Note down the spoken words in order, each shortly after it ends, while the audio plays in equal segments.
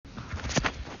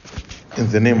In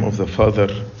the name of the Father,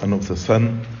 and of the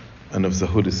Son, and of the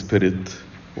Holy Spirit,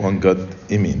 one God,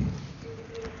 Amen.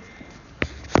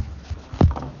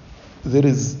 There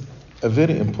is a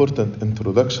very important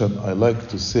introduction I like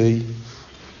to say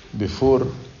before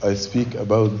I speak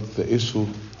about the issue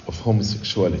of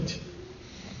homosexuality.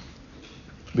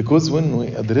 Because when we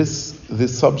address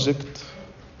this subject,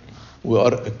 we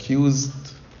are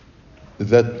accused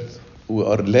that we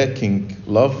are lacking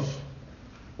love,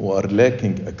 we are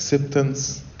lacking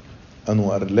acceptance, and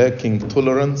we are lacking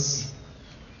tolerance.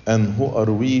 And who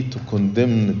are we to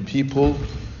condemn people?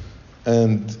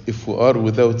 And if we are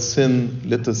without sin,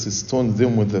 let us stone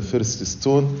them with the first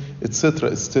stone, etc.,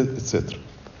 etc.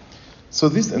 So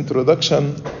this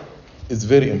introduction is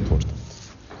very important.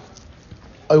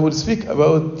 I will speak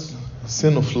about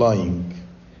sin of lying.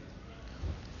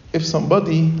 If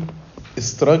somebody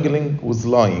is struggling with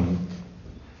lying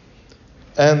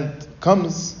and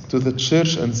comes to the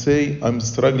church and say, I'm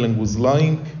struggling with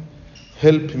lying,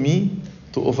 help me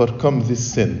to overcome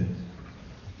this sin,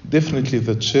 definitely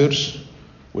the church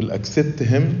will accept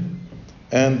him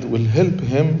and will help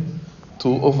him to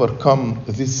overcome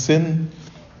this sin,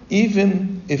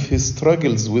 even if he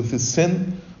struggles with this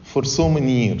sin for so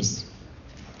many years.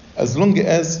 As long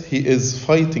as he is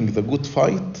fighting the good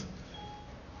fight,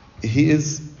 he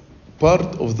is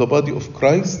part of the body of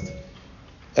Christ,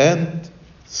 and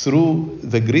through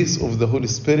the grace of the Holy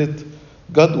Spirit,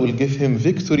 God will give him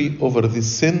victory over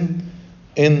this sin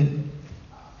in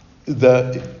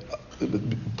the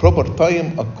proper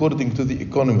time according to the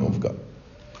economy of God.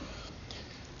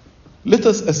 Let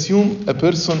us assume a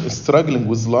person is struggling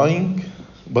with lying,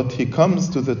 but he comes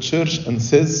to the church and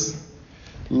says,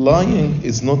 lying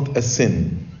is not a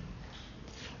sin.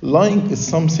 Lying is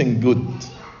something good.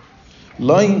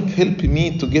 Lying helped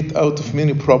me to get out of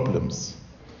many problems.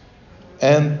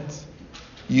 And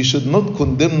you should not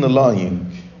condemn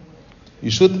lying. You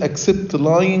should accept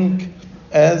lying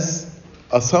as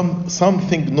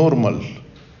something normal.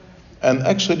 And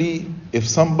actually, if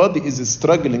somebody is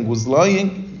struggling with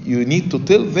lying, you need to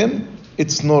tell them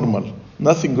it's normal,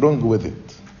 nothing wrong with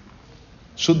it.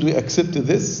 Should we accept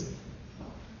this?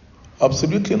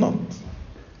 Absolutely not.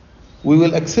 We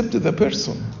will accept the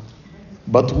person,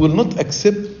 but we will not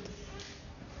accept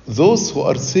those who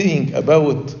are saying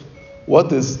about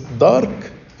what is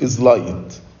dark is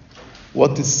light,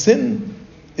 what is sin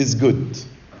is good.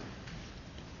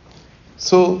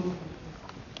 So,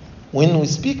 when we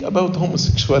speak about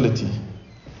homosexuality,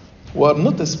 we are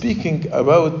not speaking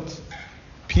about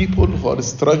people who are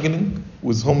struggling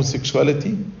with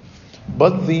homosexuality,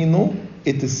 but they know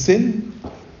it is sin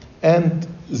and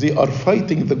they are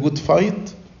fighting the good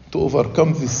fight to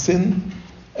overcome this sin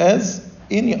as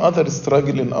any other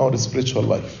struggle in our spiritual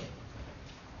life.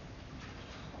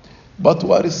 But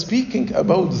we are speaking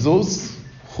about those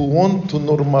who want to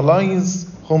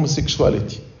normalize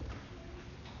homosexuality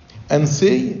and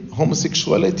say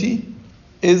homosexuality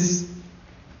is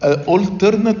an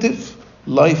alternative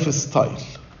lifestyle.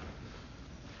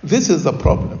 This is the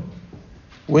problem.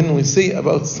 When we say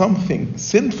about something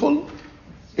sinful,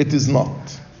 it is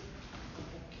not.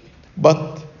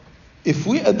 But if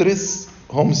we address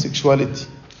homosexuality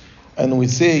and we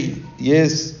say,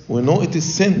 yes, we know it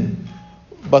is sin,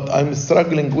 but I'm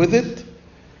struggling with it,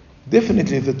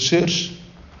 definitely the church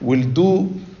will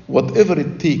do whatever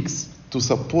it takes to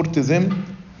support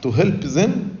them, to help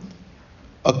them,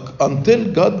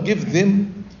 until God gives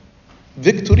them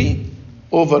victory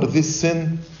over this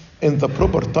sin in the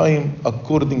proper time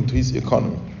according to his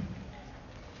economy.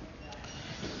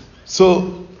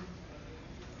 So,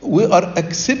 we are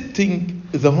accepting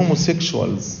the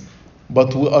homosexuals,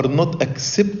 but we are not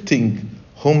accepting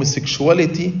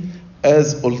homosexuality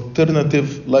as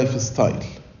alternative lifestyle.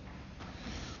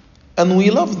 And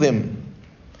we love them.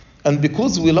 And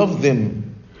because we love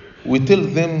them, we tell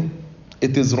them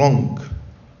it is wrong.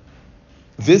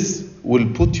 This will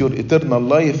put your eternal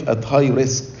life at high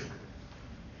risk.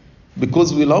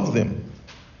 Because we love them.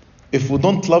 If we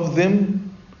don't love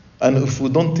them, and if we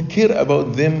don't care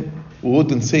about them, we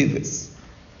wouldn't say this.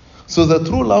 So the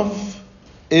true love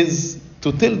is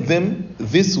to tell them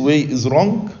this way is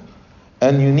wrong,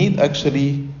 and you need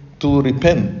actually to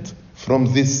repent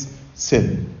from this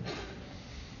sin.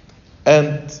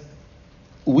 And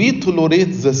we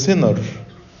tolerate the sinner,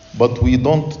 but we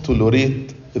don't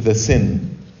tolerate the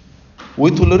sin.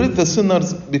 We tolerate the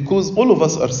sinners because all of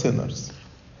us are sinners.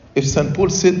 If St. Paul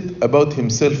said about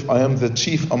himself, I am the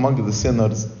chief among the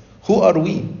sinners, who are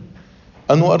we?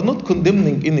 And we are not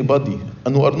condemning anybody,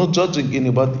 and we are not judging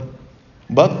anybody,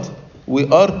 but we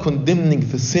are condemning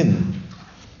the sin.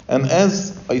 And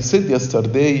as I said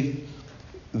yesterday,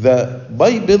 the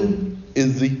Bible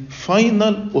is the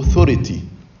final authority.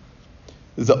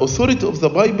 The authority of the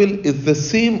Bible is the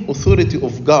same authority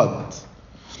of God.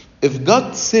 If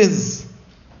God says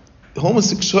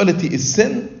homosexuality is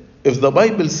sin, if the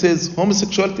Bible says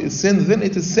homosexuality is sin, then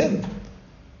it is sin.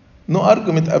 No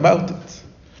argument about it.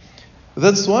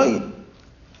 That's why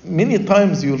many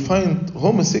times you'll find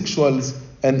homosexuals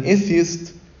and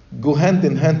atheists go hand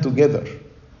in hand together.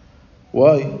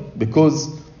 Why?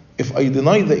 Because if I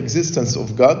deny the existence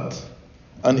of God,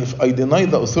 and if I deny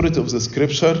the authority of the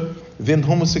scripture, then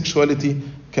homosexuality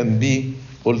can be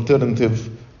alternative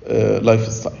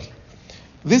lifestyle.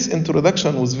 This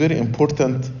introduction was very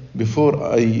important before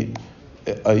I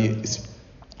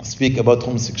speak about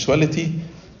homosexuality.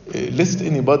 Lest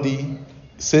anybody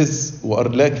says we are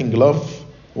lacking love,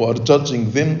 we are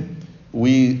judging them,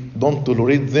 we don't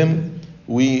tolerate them,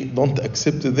 we don't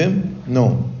accept them.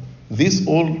 No, these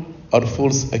all are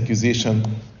false accusations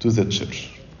to the church.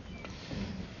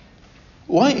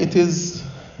 Why it is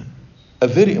a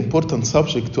very important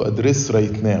subject to address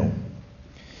right now?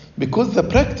 Because the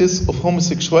practice of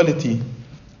homosexuality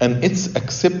and its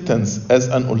acceptance as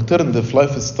an alternative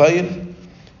lifestyle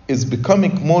is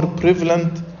becoming more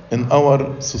prevalent in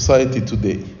our society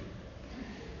today.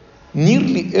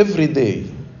 Nearly every day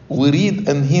we read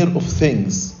and hear of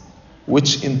things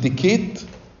which indicate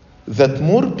that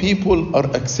more people are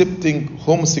accepting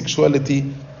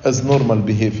homosexuality as normal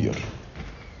behavior.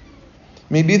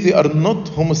 Maybe they are not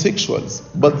homosexuals,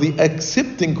 but they are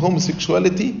accepting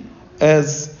homosexuality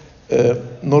as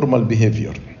normal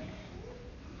behavior.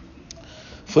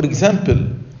 For example,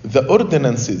 the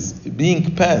ordinances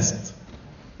being passed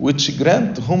which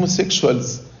grant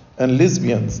homosexuals and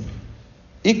lesbians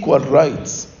equal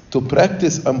rights to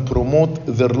practice and promote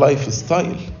their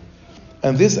lifestyle.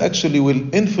 And this actually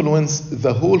will influence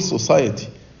the whole society.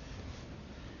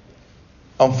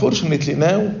 Unfortunately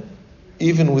now,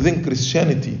 even within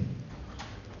Christianity,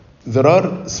 there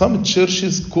are some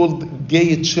churches called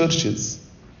gay churches,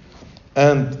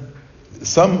 and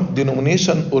some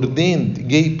denomination ordained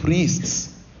gay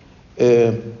priests,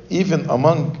 even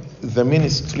among the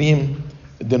mainstream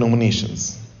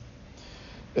denominations.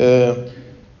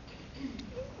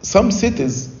 Some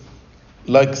cities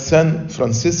like San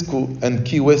Francisco and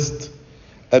Key West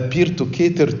appear to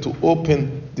cater to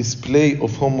open display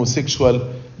of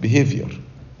homosexual behavior.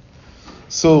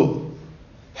 So,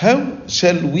 how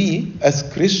shall we as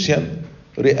Christians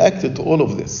react to all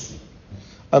of this?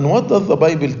 And what does the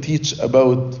Bible teach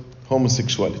about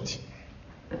homosexuality?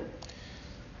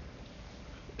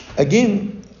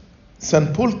 Again,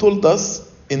 St. Paul told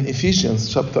us in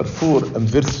Ephesians chapter 4 and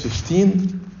verse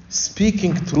 15,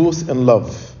 speaking truth in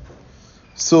love.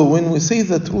 So when we say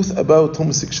the truth about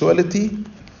homosexuality,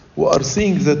 we are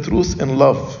saying the truth in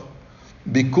love.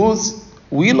 Because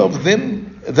we love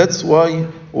them, that's why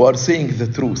we are saying the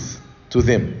truth to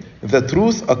them. The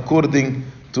truth according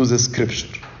to the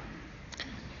scripture.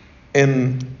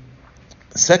 In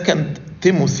 2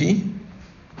 Timothy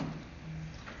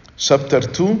chapter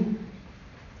 2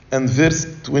 and verse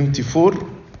 24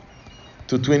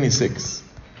 to 26,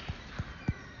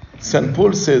 St.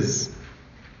 Paul says,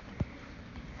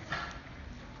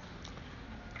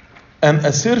 "And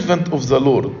a servant of the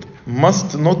Lord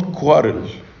must not quarrel,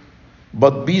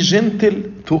 but be gentle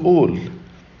to all,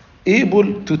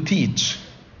 able to teach,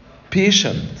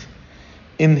 patient,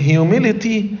 in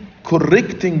humility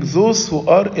correcting those who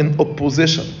are in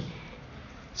opposition."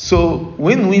 So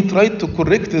when we try to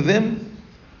correct them,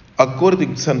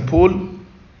 according to St. Paul,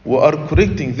 we are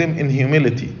correcting them in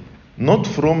humility, not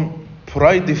from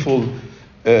prideful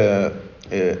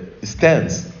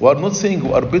stance. We are not saying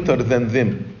we are better than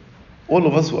them. All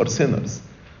of us who are sinners.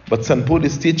 But St. Paul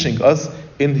is teaching us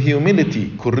in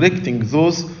humility, correcting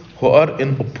those who are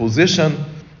in opposition,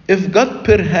 if God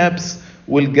perhaps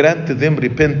will grant them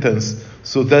repentance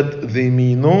so that they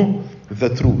may know the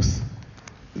truth.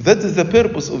 That is the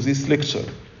purpose of this lecture,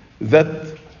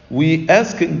 that we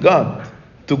asking God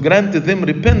to grant them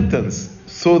repentance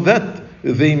so that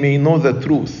they may know the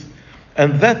truth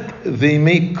and that they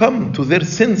may come to their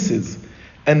senses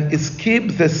and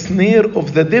escape the snare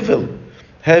of the devil,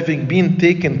 having been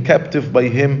taken captive by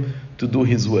him to do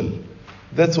his will.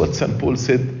 That's what St. Paul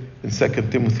said in 2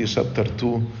 Timothy chapter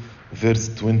 2, verse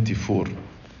 24.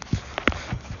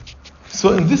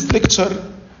 So in this lecture,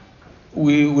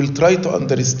 we will try to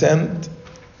understand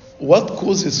what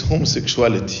causes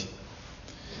homosexuality.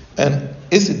 And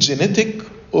is it genetic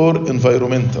or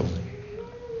environmental?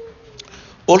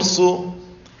 Also,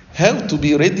 how to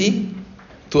be ready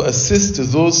to assist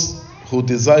those who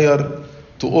desire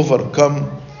to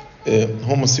overcome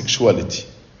homosexuality.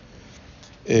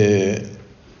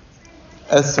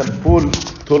 as St. Paul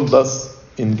told us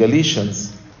in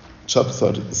Galatians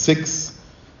chapter 6,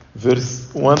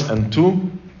 verse 1 and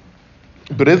 2,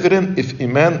 brethren, if a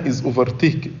man is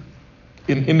overtaken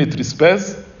in any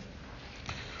trespass,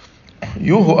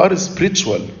 you who are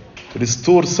spiritual,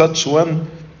 restore such one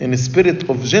in a spirit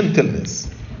of gentleness.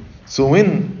 So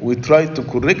when we try to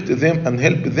correct them and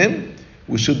help them,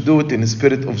 we should do it in a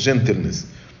spirit of gentleness,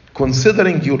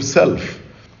 considering yourself,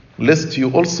 lest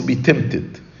you also be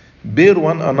tempted. Bear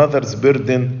one another's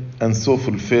burden and so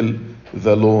fulfill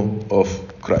the law of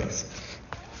Christ.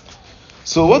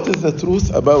 So what is the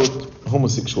truth about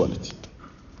homosexuality?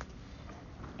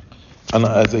 And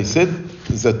as I said,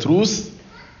 the truth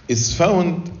is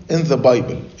found in the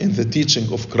Bible, in the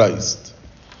teaching of Christ.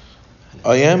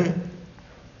 The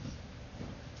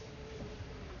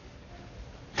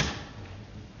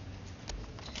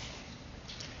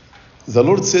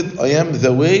Lord said, I am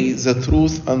the way, the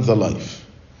truth, and the life.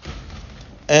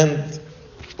 And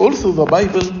also the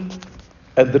Bible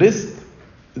addressed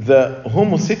the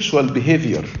homosexual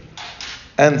behavior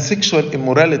and sexual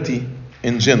immorality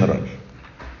in general.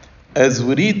 As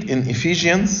we read in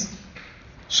Ephesians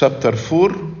chapter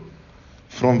 4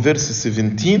 from verse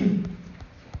 17,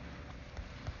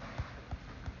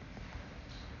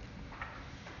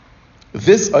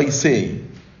 this I say,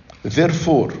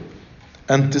 therefore,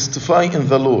 and testify in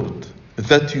the Lord,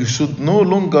 that you should no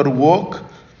longer walk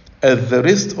as the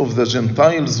rest of the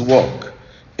Gentiles walk,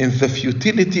 in the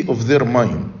futility of their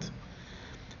mind,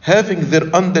 having their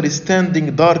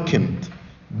understanding darkened,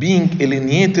 being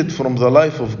alienated from the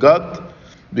life of God,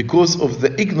 because of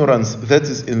the ignorance that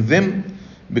is in them,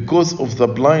 because of the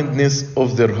blindness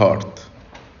of their heart,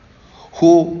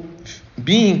 who,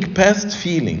 being past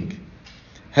feeling,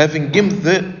 having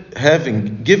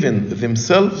given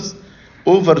themselves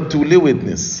over to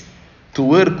lewdness, to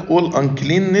work all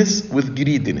uncleanness with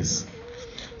greediness.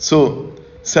 So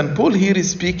St. Paul here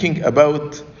is speaking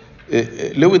about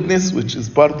lewdness, which is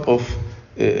part of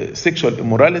sexual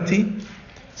immorality.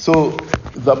 So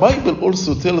the Bible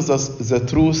also tells us the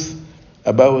truth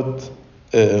about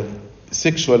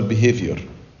sexual behavior.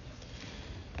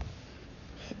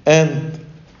 And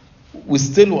we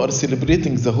still are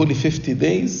celebrating the Holy 50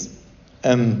 days.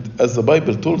 And as the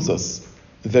Bible tells us,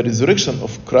 the resurrection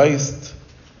of Christ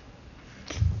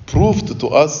proved to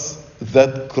us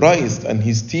that Christ and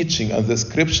his teaching and the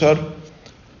scripture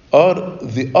are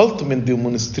the ultimate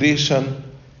demonstration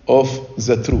of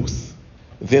the truth.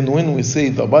 Then when we say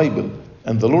the Bible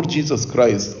and the Lord Jesus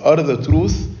Christ are the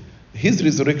truth, his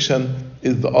resurrection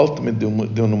is the ultimate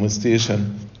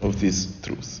demonstration of this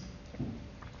truth.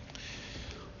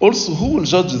 Also, who will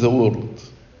judge the world?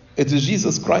 It is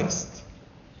Jesus Christ.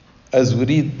 As we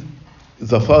read,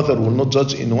 the Father will not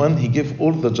judge anyone, he gave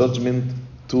all the judgment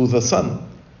to the Son.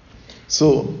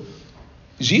 So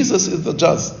Jesus is the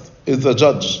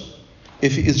judge.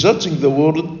 If he is judging the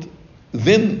world,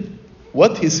 then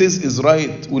what he says is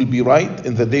right will be right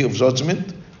in the day of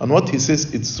judgment, and what he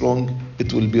says it's wrong,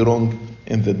 it will be wrong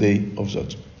in the day of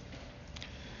judgment.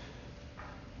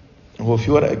 هو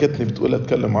في ورقة جتني بتقول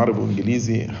أتكلم عربي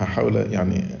وإنجليزي، هحاول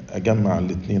يعني أجمع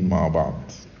الاثنين مع بعض.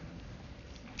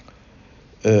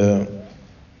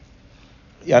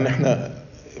 يعني احنا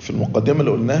في المقدمة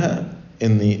اللي قلناها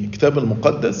إن الكتاب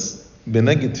المقدس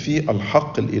بنجد فيه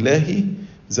الحق الإلهي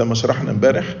زي ما شرحنا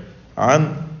امبارح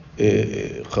عن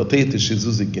خطية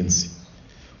الشذوذ الجنسي.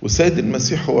 والسيد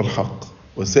المسيح هو الحق،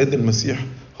 والسيد المسيح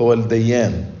هو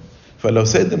الديان. فلو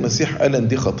سيد المسيح قال إن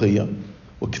دي خطية،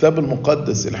 والكتاب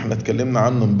المقدس اللي احنا اتكلمنا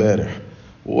عنه امبارح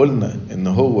وقلنا إن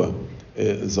هو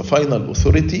the final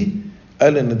authority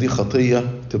قال إن دي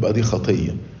خطية، تبقى دي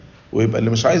خطية. ويبقى اللي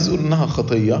مش عايز يقول إنها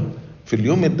خطية في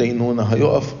اليوم الدينونة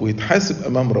هيقف ويتحاسب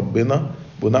أمام ربنا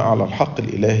بناء على الحق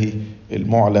الإلهي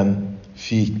المعلن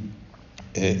في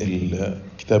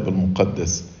الكتاب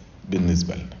المقدس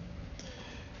بالنسبة لنا.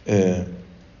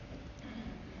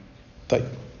 طيب.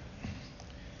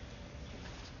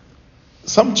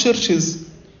 Some churches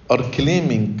are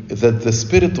claiming that the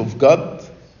Spirit of God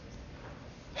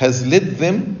has led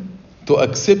them to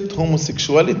accept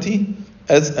homosexuality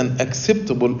as an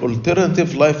acceptable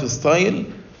alternative lifestyle.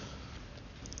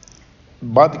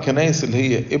 بعض الكنائس اللي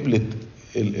هي قبلت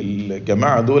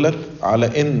الجماعة دولت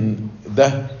على ان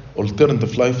ده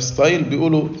alternative lifestyle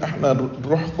بيقولوا احنا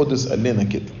الروح القدس قال لنا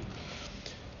كده.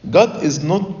 God is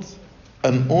not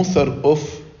an author of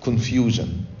confusion.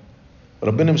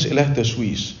 ربنا مش إله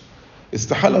تشويش.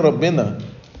 استحالة ربنا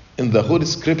in the Holy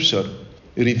Scripture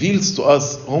reveals to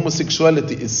us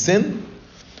homosexuality is sin,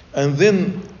 and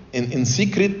then in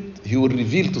secret he will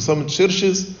reveal to some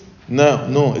churches,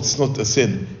 no, it's not a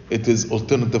sin, it is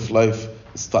alternative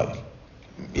lifestyle.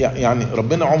 يعني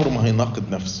ربنا عمره ما هيناقض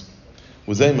نفسه.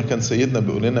 وزي ما كان سيدنا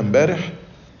بيقول لنا امبارح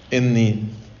ان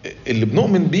اللي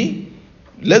بنؤمن بيه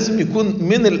لازم يكون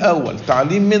من الاول،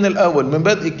 تعليم من الاول، من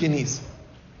بدء الكنيسه.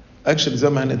 اكشلي زي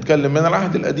ما هنتكلم من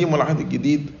العهد القديم والعهد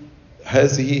الجديد،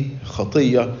 هذه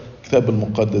خطيه الكتاب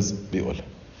المقدس بيقولها.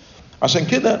 عشان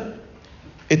كده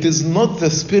it is not the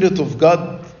Spirit of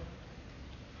God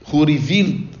who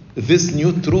revealed this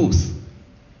new truth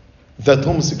that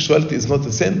homosexuality is not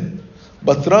a sin,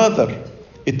 but rather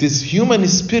it is human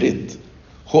spirit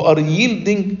who are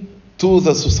yielding to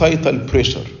the societal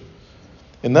pressure.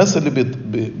 الناس اللي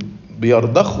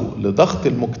بيرضخوا لضغط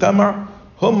المجتمع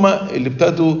هم اللي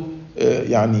ابتدوا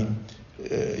يعني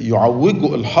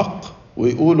يعوجوا الحق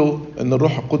ويقولوا ان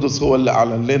الروح القدس هو اللي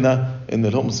اعلن لنا ان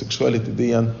الهوموسيكشواليتي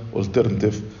دي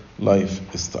alternative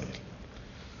life style.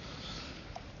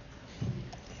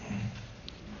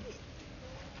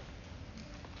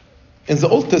 In the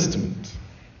Old Testament,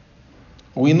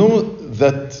 we know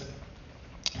that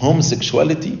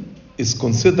homosexuality is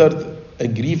considered a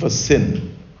grievous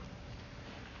sin.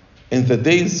 In the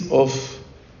days of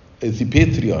the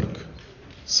patriarch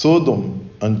Sodom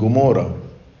and Gomorrah,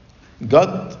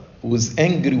 God was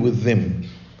angry with them,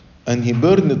 and he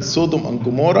burned Sodom and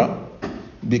Gomorrah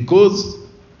because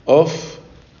of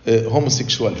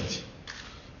homosexuality,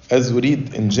 as we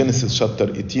read in Genesis chapter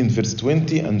 18 verse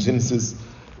 20 and Genesis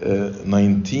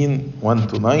 19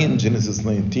 1-9, Genesis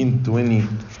 19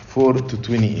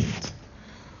 24-28.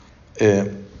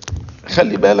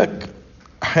 خلي بالك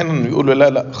احيانا يقولوا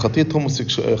لا خطيه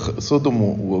سودوم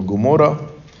وجمورة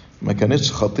ما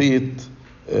كانتش خطيه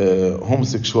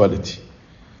homosexuality،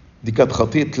 دي كانت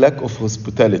خطيه lack of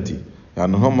hospitality،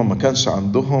 يعني هم ما كانش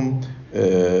عندهم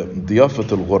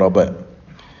ضيافه الغرباء.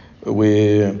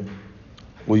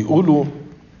 ويقولوا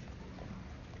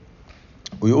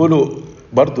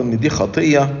برضو ان دي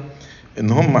خطيه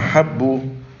ان هم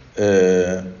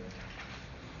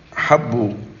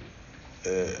حبوا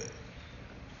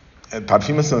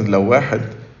تعرفين مثلا لو واحد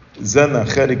زنى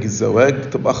خارج الزواج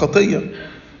تبقى خطيه،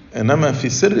 انما في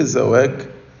سر الزواج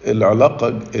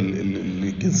العلاقه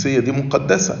الجنسيه دي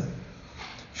مقدسه.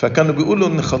 فكانوا بيقولوا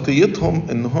ان خطيتهم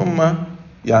ان هم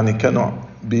يعني كانوا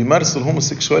بيمارسوا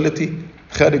الهوموسيكشواليتي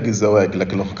خارج الزواج،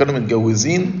 لكن لو كانوا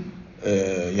متجوزين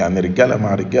يعني رجاله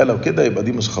مع رجاله وكده يبقى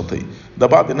دي مش خطيه. ده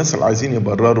بعض الناس اللي عايزين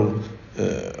يبرروا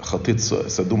خطيه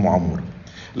سدوم وعمورة.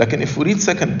 لكن if we read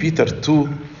 2 Peter 2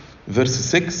 verse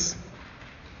 6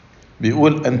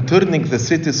 بيقول and turning the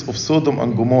cities of Sodom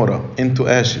and Gomorrah into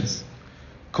ashes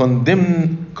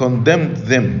condemned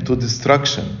them to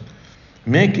destruction,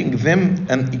 making them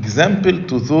an example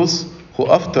to those who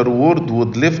afterward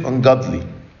would live ungodly,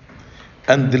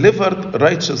 and delivered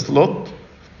righteous Lot,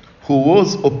 who was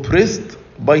oppressed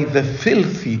by the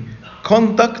filthy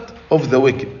conduct of the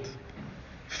wicked.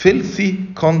 Filthy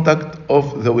conduct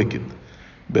of the wicked.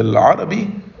 بالعربي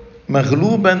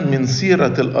مغلوبا من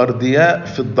سيرة الأردياء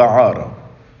في الدعارة.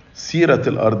 سيرة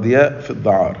الأردياء في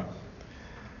الدعارة.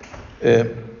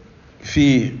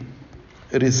 في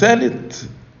رسالة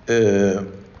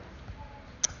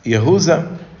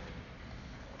يهوذا،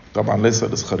 طبعا ليس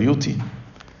الإسخريوطي،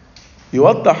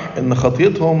 يوضح ان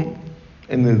خطيتهم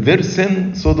ان their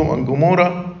sin Sodom and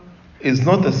Gomorrah is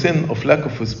not a sin of lack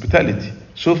of hospitality.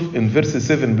 شوف in verse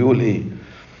 7 بيقول ايه: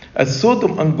 as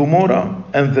Sodom and Gomorrah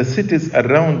and the cities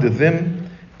around them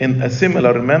in a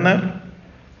similar manner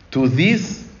to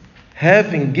these,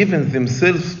 having given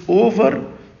themselves over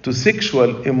to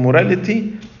sexual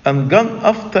immorality and gone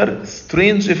after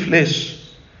strange flesh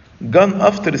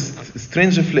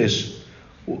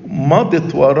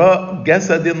مضت وراء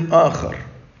جسد آخر,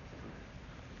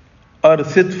 are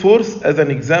set forth as an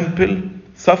example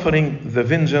suffering the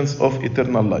vengeance of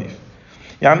eternal life.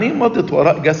 يعني ايه مضت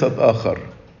وراء جسد آخر؟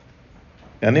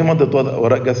 يعني ايه مضت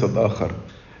وراء جسد آخر؟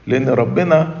 لأن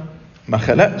ربنا ما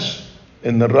خلقش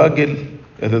إن الراجل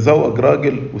يتزوج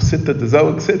راجل والست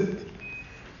تتزوج ست،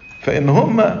 فإن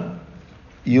هم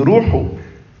يروحوا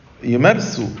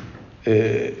يمارسوا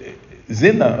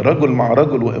زنا رجل مع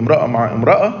رجل وامرأة مع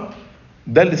امرأة،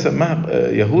 ده اللي سماها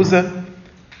يهوذا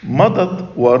مضت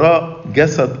وراء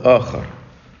جسد آخر،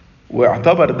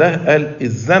 واعتبر ده قال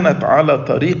الزنت على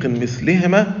طريق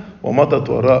مثلهما ومضت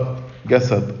وراء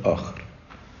جسد آخر.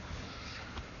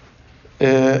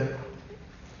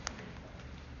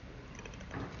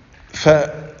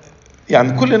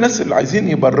 يعني كل الناس اللي عايزين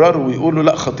يبرروا ويقولوا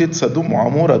لا خطية سدوم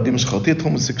وعمورة دي مش خطية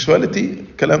هوموسيكشواليتي،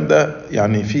 الكلام ده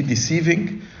يعني فيه ديسيفينج.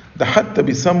 ده حتى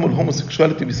بيسموا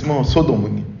الهوموسيكشواليتي بيسموها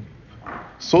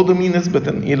صودومي نسبة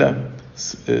إلى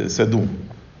سدوم.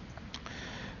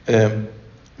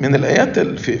 من الآيات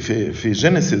في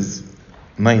جينيسيس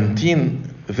 19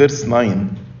 verse 9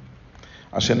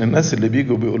 عشان الناس اللي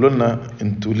بيجوا بيقولوا لنا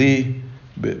انتوا ليه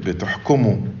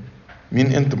بتحكموا؟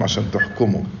 مين انتم عشان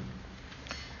تحكموا؟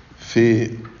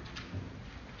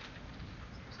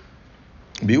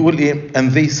 بيقول ايه؟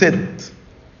 and they said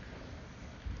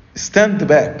stand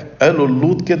back. قالوا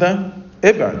اللوط كده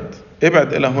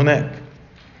ابعد الى هناك.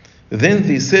 then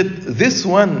they said this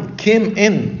one came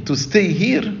in to stay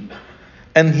here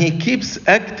and he keeps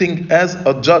acting as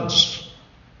a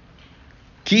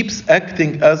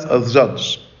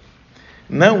judge.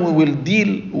 Now we will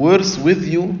deal worse with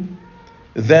you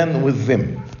than with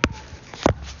them.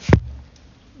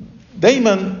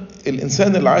 دايما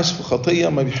الإنسان اللي عايش في خطية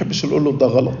ما بيحبش يقول له ده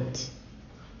غلط.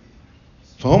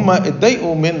 فهم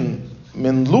اتضايقوا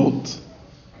من لوط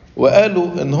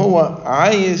وقالوا إن هو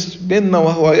عايش بيننا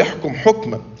وهو بيحكم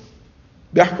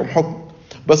حكم.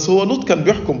 بس هو لوط كان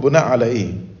بيحكم بناء على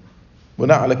إيه؟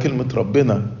 بناء على كلمة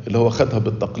ربنا اللي هو خدها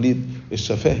بالتقليد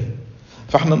الشفاهي.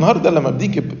 فاحنا النهاردة لما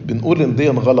بنيجي بنقول إن دي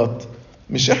غلط،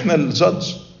 مش احنا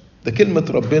الجادج، ده كلمة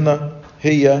ربنا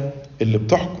هي اللي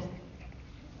بتحكم.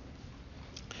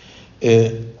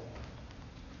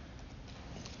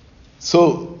 So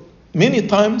many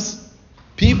times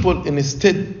people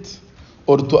instead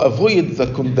or to avoid the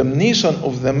condemnation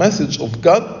of the message of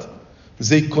God,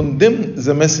 they condemn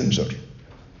the messenger.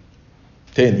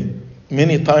 تاني,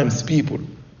 many times people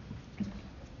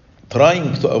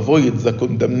trying to avoid the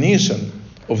condemnation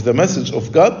of the message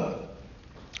of God,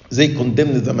 they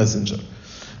condemn the messenger.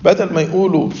 بدل ما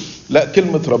يقولوا لا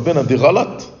كلمة ربنا دي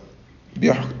غلط،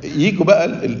 ييجوا بقى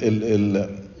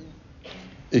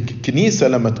الكنيسة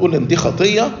لما تقول ان دي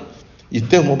خطية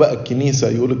يتهموا بقى الكنيسة،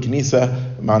 يقولوا الكنيسة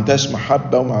ما عندهاش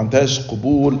محبة وما عندهاش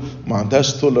قبول وما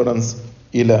عندهاش tolerance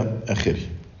إلى آخره.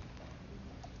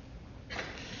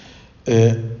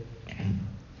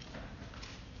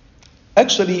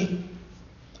 Actually,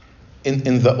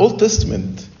 in the Old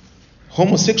Testament,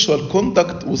 homosexual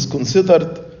conduct was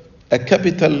considered a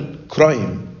capital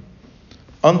crime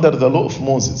under the law of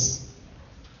Moses.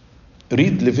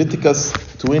 Read Leviticus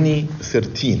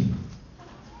 20:13.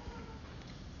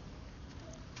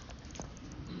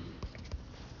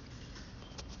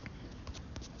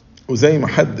 وزي ما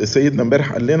حد سيدنا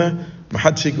امبارح قال لنا ما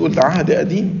حدش يجي يقول ده عهد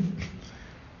قديم.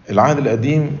 العهد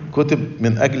القديم كتب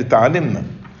من أجل تعليمنا.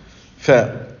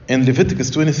 in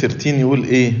Leviticus 20:13 يقول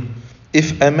إيه؟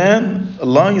 If a man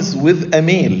lies with a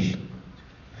male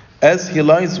as he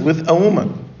lies with a woman,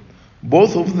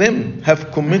 both of them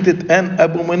have committed an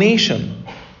abomination.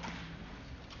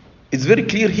 It's very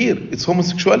clear here. It's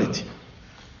homosexuality.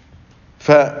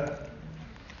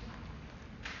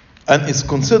 And it's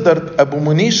considered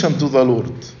abomination to the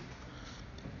Lord.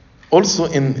 Also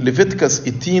in Leviticus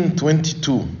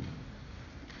 18:22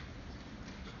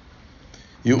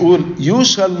 يقول you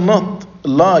shall not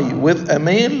lie with a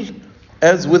male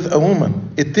as with a woman.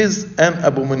 It is an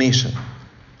abomination.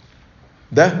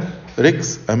 ده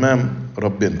رجس أمام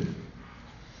ربنا.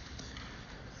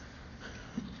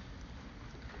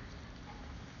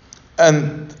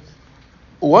 And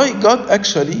why God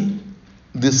actually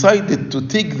decided to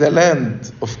take the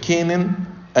land of Canaan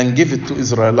and give it to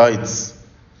Israelites?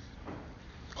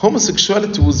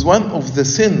 Homosexuality was one of the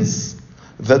sins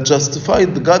that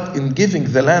justified God in giving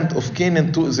the land of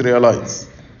Canaan to Israelites.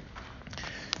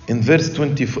 In verse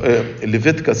 20,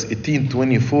 Leviticus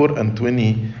 18:24 and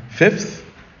 25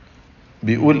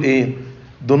 بيقول إيه؟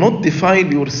 Do not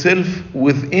defile yourself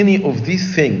with any of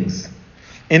these things.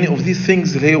 Any of these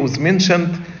things here was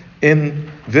mentioned in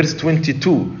verse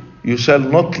 22. You shall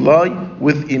not lie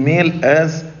with a male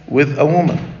as with a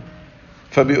woman.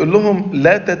 فبيقول لهم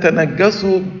لا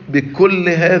تتنجسوا بكل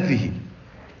هذه.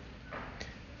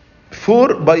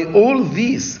 For by all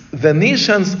these the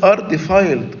nations are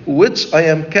defiled, which I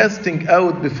am casting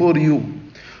out before you.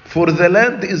 For the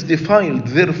land is defiled,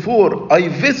 therefore I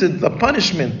visit the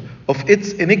punishment of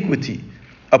its iniquity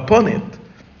upon it,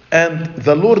 and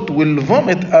the Lord will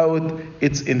vomit out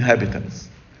its inhabitants.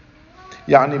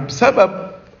 يعني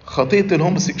بسبب خطية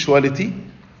الهوموسيكشواليتي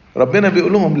ربنا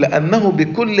بيقول لهم لأنه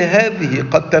بكل هذه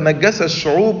قد تنجس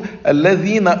الشعوب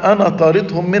الذين أنا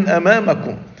طاردهم من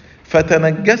أمامكم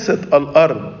فتنجست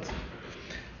الأرض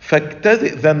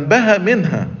فاجتزئ ذنبها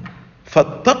منها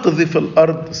فاتقذف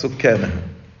الأرض سكانها.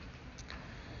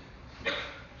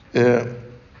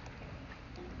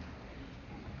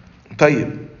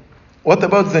 طيب, what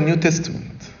about the New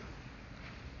Testament?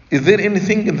 Is there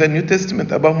anything in the New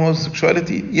Testament about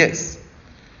homosexuality? Yes.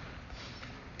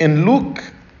 In Luke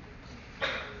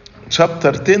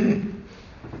chapter 10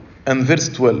 and verse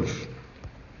 12.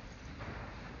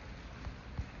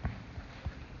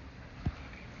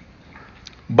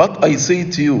 But I say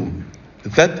to you,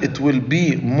 that it will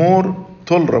be more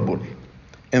tolerable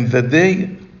in the day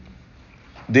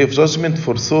of judgment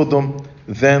for Sodom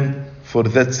than for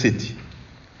that city.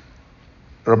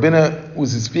 Rabbina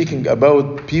was speaking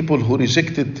about people who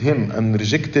rejected him and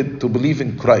rejected to believe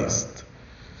in Christ.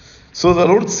 So the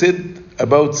Lord said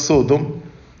about Sodom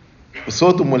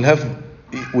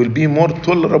will be more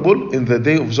tolerable in the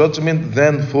day of judgment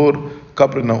than for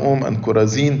Capernaum and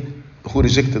Chorazin who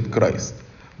rejected Christ.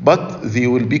 But they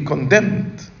will be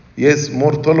condemned. Yes,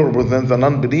 more tolerable than the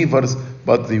non-believers,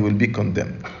 but they will be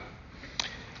condemned.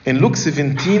 In Luke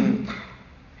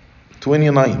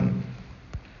 17:29,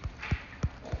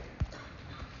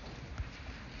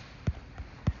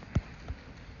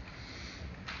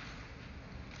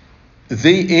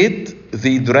 they ate,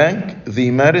 they drank,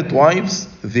 they married wives,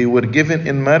 they were given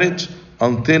in marriage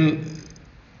until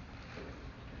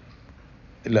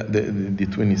the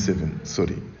 27,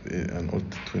 sorry, and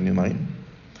 29.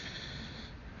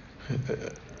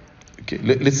 Okay,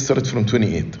 let's start from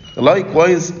 28.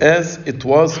 Likewise, as it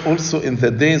was also in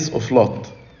the days of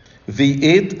Lot, they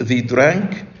ate, they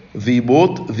drank, they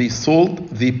bought, they sold,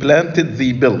 they planted,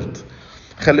 they built.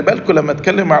 خلي بالكم لما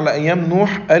اتكلم على ايام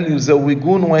نوح قال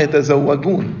يزوجون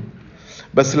ويتزوجون،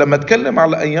 بس لما اتكلم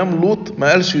على ايام لوط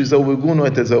ما قالش يزوجون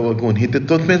ويتزوجون. He did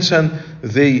not mention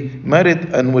they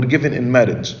married and were given in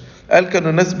marriage. قال كانوا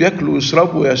الناس بياكلوا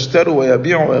ويشربوا ويشتروا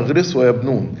ويبيعوا ويغرسوا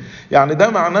ويبنون. يعني ده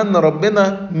معناه ان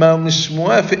ربنا ما مش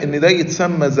موافق ان ده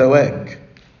يتسمى زواج،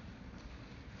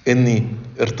 ان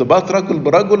ارتباط رجل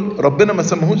برجل ربنا ما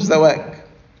سمهوش زواج.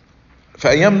 في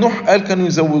ايام نوح قال كانوا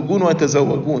يزوجون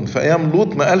ويتزوجون، في ايام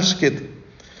لوط ما قالش كده.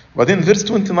 وبعدين verse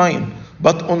 29,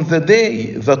 but on the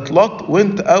day that Lot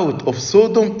went out of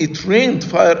Sodom it rained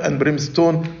fire and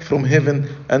brimstone from heaven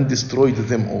and destroyed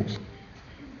them all.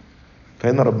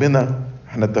 فهنا ربنا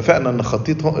احنا اتفقنا ان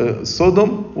خطيط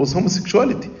سودوم was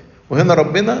homosexuality، وهنا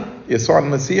ربنا يسوع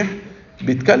المسيح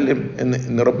بيتكلم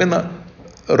ان ربنا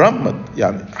رمد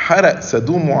يعني حرق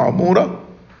سدوم وعمورة،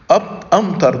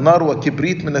 أمطر نار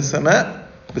وكبريت من السماء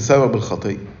بسبب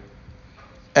الخطية.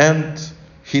 And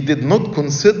he did not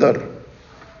consider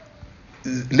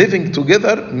living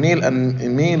together male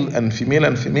and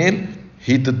female.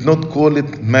 He did not call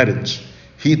it marriage.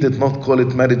 He did not call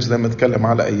it marriage زي ما اتكلم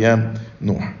على أيام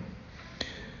نوح.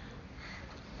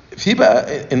 في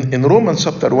بقى in Romans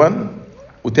chapter 1،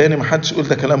 وتاني ما حدش يقول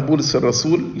ده كلام بولس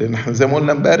الرسول، لأن احنا زي ما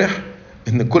قلنا امبارح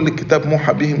ان كل الكتاب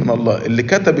موحى به من الله، اللي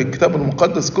كتب الكتاب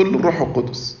المقدس كله الروح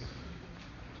القدس.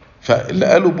 فاللي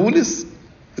قاله بولس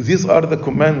these are the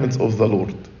commandments of the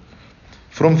Lord.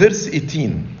 From verse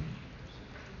 18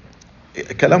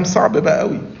 كلام صعب بقى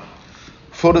قوي.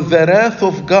 For the wrath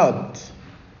of God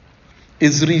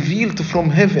is revealed from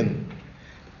heaven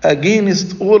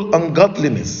against all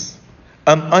ungodliness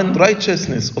and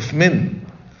unrighteousness of men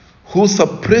who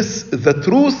suppress the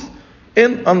truth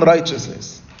in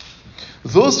unrighteousness.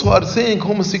 Those who are saying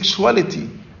homosexuality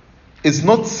is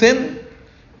not sin,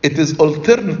 it is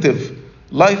alternative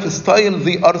lifestyle,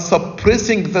 they are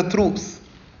suppressing the truth.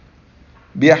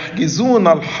 بيحجزون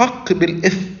الحق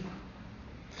بالإثم.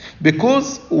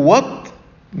 Because what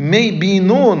may be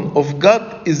known of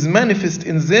God is manifest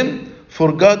in them,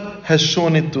 for God has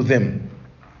shown it to them.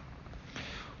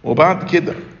 وبعد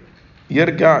كده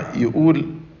يرجع يقول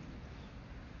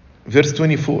verse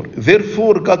 24,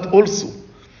 therefore God also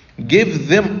gave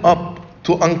them up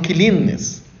to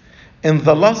uncleanness in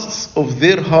the lusts of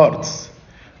their hearts,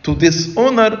 to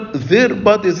dishonor their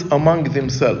bodies among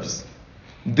themselves.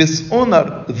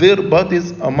 Dishonor their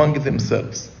bodies among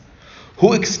themselves.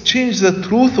 Who exchanged the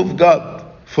truth of God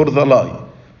for the lie.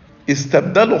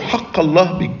 استبدلوا حق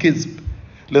الله بالكذب.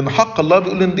 لأن حق الله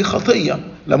بيقول إن دي خطية.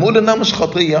 لما أقول إنها مش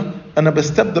خطية أنا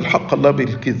بستبدل حق الله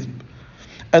بالكذب.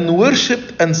 And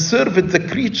worshipped and served the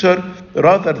creature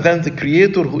rather than the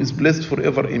Creator who is blessed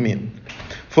forever. Amen.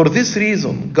 For this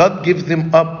reason, God gave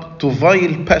them up to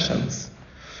vile passions.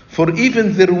 For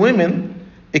even their women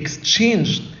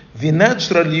exchanged the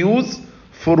natural use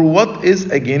for what is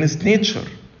against nature.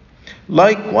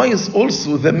 Likewise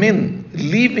also the men,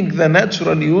 leaving the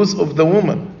natural use of the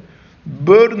woman,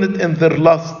 burned in their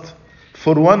lust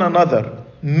for one another,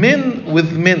 men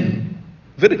with men.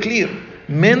 Very clear.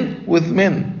 Men with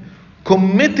men,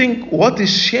 committing what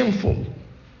is shameful.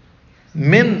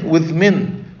 Men with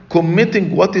men,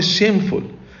 committing what is shameful.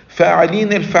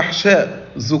 فاعلين الفحشاء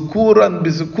ذكورا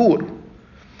بذكور,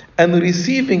 and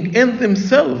receiving in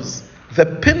themselves the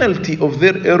penalty of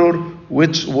their error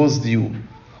which was due.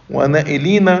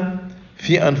 ونائلين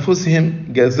في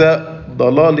أنفسهم جزاء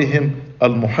ضلالهم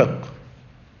المحق.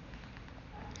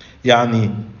 يعني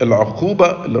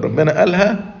العقوبة اللي ربنا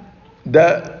قالها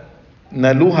ده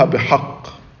نالوها بحق.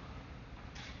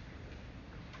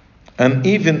 And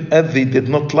even as they did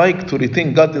not like to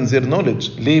retain God in their knowledge.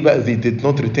 ليه بقى they did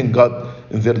not retain God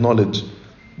in their knowledge?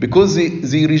 Because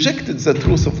they rejected the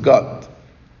truth of God.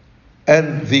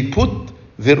 And they put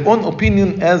their own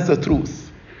opinion as the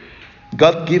truth.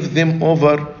 God gave them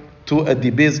over to a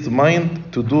debased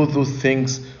mind to do those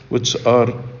things which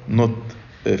are not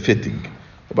fitting.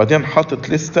 وبعدين حاطط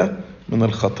لستة من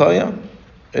الخطايا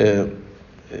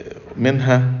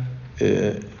منها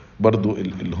برضو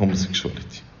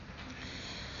الهوموسيكشواليتي.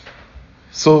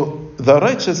 So the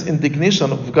righteous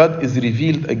indignation of God is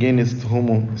revealed against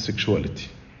homosexuality.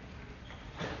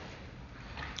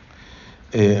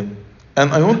 And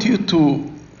I want you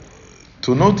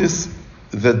to notice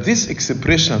that this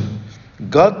expression,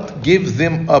 God gave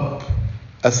them up,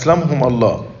 aslamhum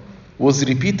Allah, was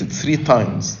repeated 3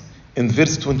 times in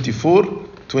verse 24,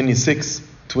 26,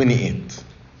 28.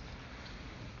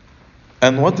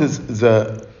 And what is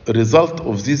the result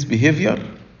of this behavior?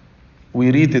 We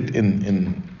read it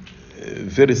in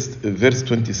verse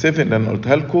 27 and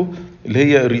قلتها لكم اللي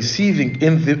هي receiving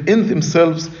in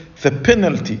themselves the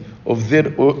penalty of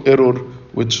their error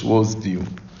which was due.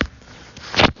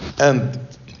 And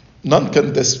none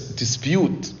can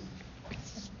dispute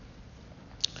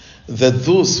that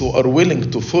those who are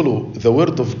willing to follow the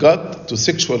word of God to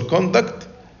sexual conduct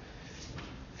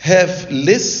have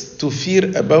less to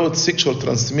fear about sexual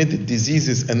transmitted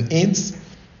diseases and AIDS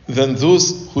than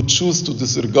those who choose to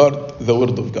disregard the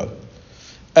word of God.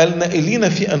 النائلين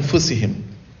في أنفسهم.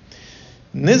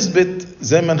 نسبة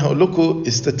زي ما أنا هقول لكم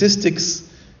statistics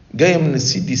جاية من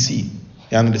CDC.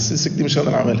 يعني الاستاتستيك دي مش أنا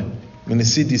اللي عاملها، من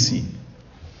CDC.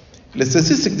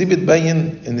 الاستاتستيك دي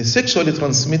بتبين إن sexually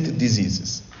transmitted diseases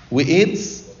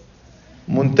وإيدز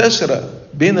منتشرة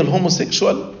بين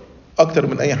الهوموسيكشوال أكتر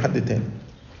من أي حد تاني.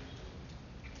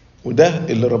 وده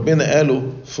اللي ربنا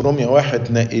قاله في رومية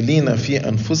 1 نائلين في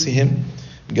أنفسهم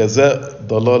جزاء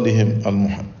ضلالهم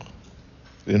المحق.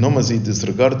 لأن هم they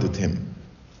disregarded him.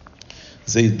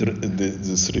 They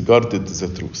disregarded the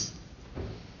truth.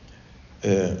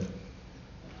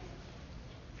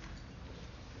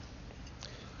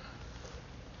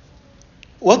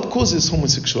 What causes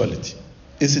homosexuality?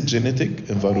 Is it genetic,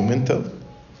 environmental?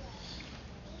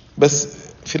 بس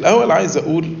في الأول عايز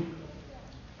أقول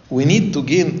we need to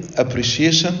gain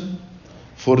appreciation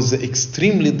for the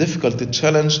extremely difficult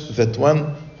challenge that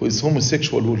one who is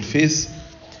homosexual will face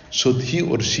should he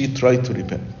or she try to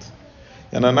repent.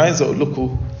 يعني أنا عايز أقول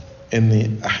لكم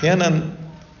إن أحيانا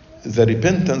the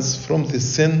repentance from this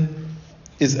sin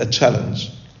is a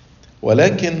challenge.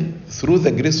 ولكن through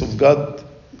the grace of God,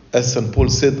 as St. Paul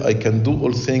said, I can do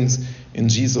all things in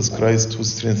Jesus Christ who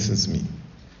strengthens me.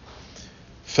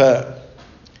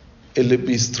 فاللي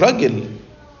بيستراجل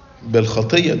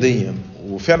بالخطية دي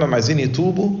وفعلا عايزين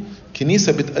يتوبوا،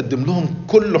 كنيسة بتقدم لهم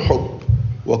كل حب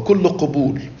وكل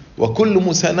قبول وكل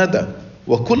مساندة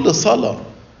وكل صلاة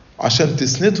عشان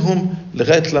تسندهم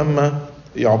لغاية لما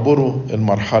يعبروا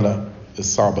المرحلة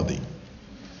الصعبة دي.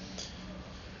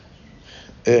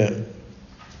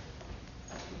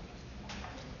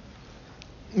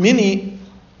 Many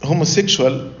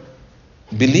homosexuals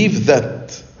believe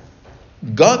that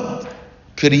God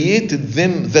created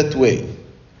them that way.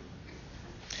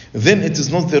 Then it is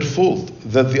not their fault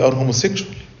that they are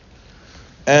homosexual.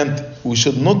 And we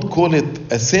should not call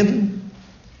it a sin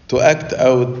to act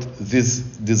out this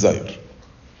desire.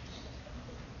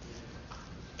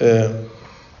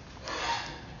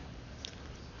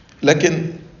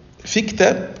 لكن في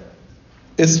كتاب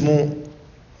اسمه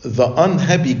The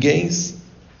Unhappy Gays,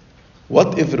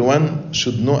 What Everyone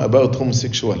Should Know About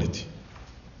Homosexuality.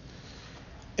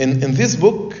 In this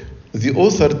book, the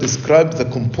author described the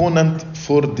component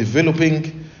for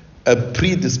developing a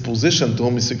predisposition to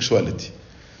homosexuality.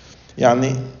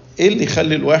 يعني ايه اللي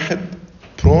يخلي الواحد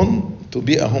prone to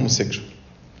be a homosexual.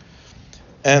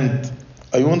 And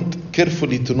I want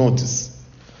carefully to notice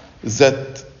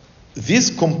that this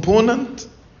component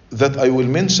that I will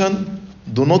mention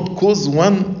do not cause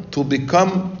one to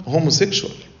become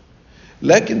homosexual,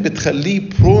 لكن بتخليه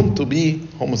prone to be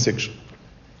homosexual.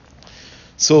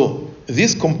 So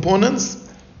these components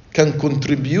can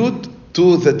contribute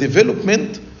to the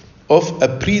development of a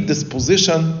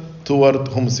predisposition toward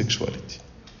homosexuality.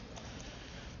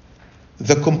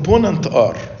 The components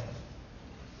are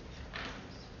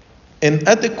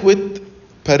inadequate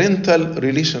parental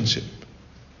relationship.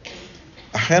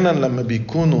 أحيانا لما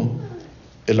بيكونوا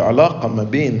العلاقة ما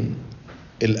بين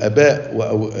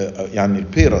الآباء يعني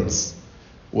البيرنتس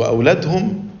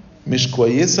وأولادهم مش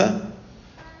كويسة،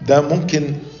 ده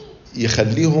ممكن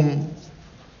يخليهم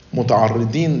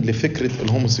متعرضين لفكرة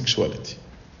الهوموسيكشواليتي.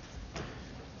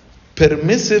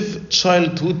 Permissive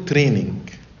childhood training.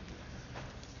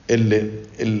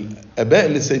 الآباء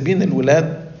اللي سايبين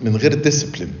الولاد من غير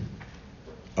ديسيبلين،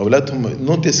 أولادهم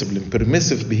نو ديسيبلين،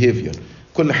 بيرميسيف بيهيفير،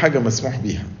 كل حاجة مسموح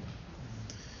بيها.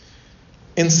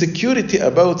 insecurity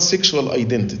about sexual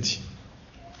identity.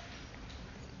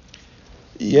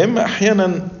 يا إما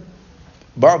أحيانا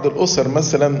بعض الأسر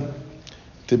مثلا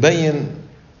تبين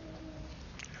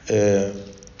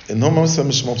إن هم مثلا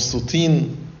مش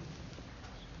مبسوطين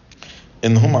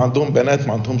إن هم عندهم بنات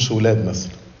ما عندهمش ولاد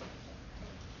مثلا،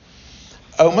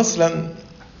 أو مثلا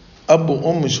أب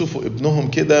وأم يشوفوا ابنهم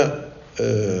كده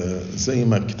زي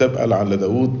ما الكتاب قال على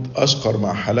داود أشقر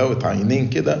مع حلاوة عينين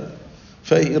كده،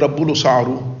 فيربوا له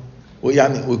شعره،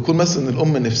 ويكون مثلا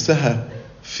الأم نفسها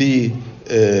في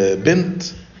بنت،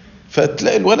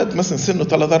 فتلاقي الولد مثلا سنه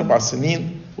 3-4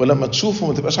 سنين، ولما تشوفه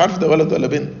ما تبقاش عارف ده ولد ولا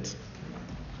بنت.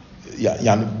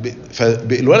 يعني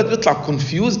فالولد بيطلع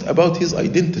confused about his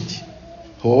identity،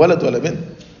 هو ولد ولا بنت.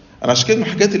 أنا عشان كده من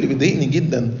الحاجات اللي بيضايقني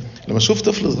جدا لما أشوف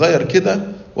طفل صغير كده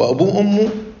وأبوه وأمه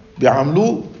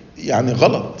بيعاملوه يعني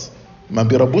غلط، ما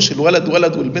بيربوش الولد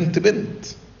ولد والبنت بنت،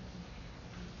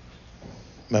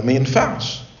 ما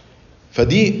ينفعش.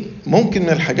 فدي ممكن من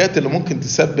الحاجات اللي ممكن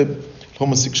تسبب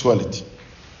الهوموسيكشواليتي.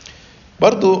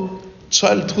 برضو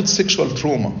childhood sexual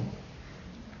trauma.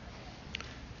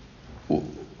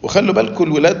 وخلوا بالكم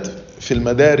الولاد في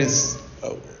المدارس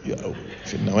أو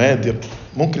في النوادي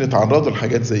ممكن يتعرضوا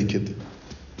لحاجات زي كده.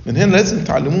 من هنا لازم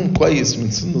تعلموهم كويس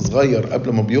من سن صغير قبل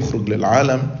ما بيخرج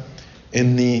للعالم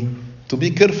إني to be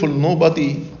careful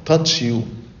nobody touch you.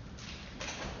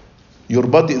 Your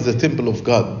body is a temple of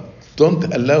God. Don't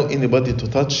allow anybody to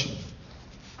touch you.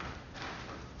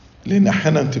 لأن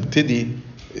أحيانا تبتدي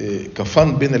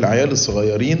كفن بين العيال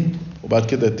الصغيرين وبعد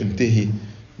كده تنتهي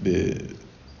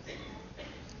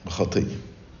بخطية.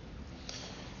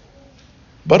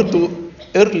 برضو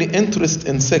early interest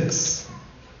in sex.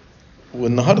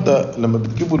 والنهاردة لما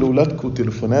بتجيبوا لأولادكم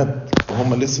تليفونات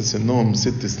وهم لسه سنهم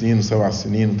 6 سنين و7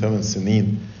 سنين و8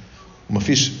 سنين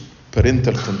ومفيش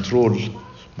parental control،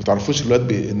 متعرفوش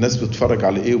الولاد الناس بتتفرج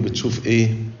على ايه وبتشوف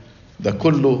ايه، ده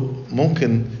كله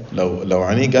ممكن لو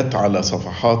عينيه جت على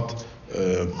صفحات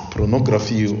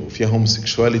برونوجرافي وفيها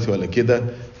هوموسيكشواليتي ولا كده،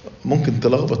 ممكن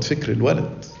تلخبط فكر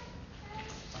الولد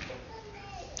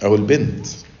او البنت،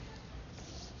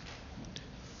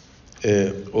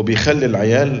 وبيخلي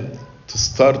العيال to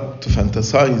start to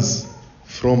fantasize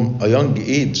from a young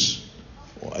age,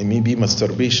 I may be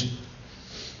masturbation.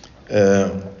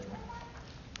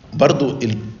 برضو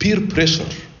البير بريشر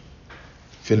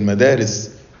في المدارس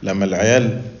لما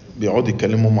العيال بيقعدوا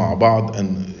يتكلموا مع بعض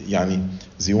يعني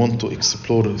they want to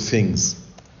explore things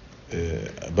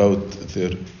about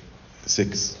their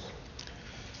sex.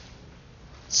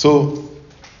 So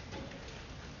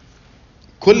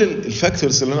كل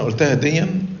الفاكتورز اللي انا قلتها دي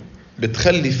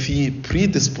بتخلي في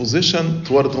predisposition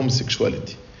toward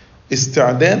homosexuality،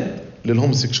 استعداد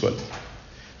للهوموسيكشواليتي.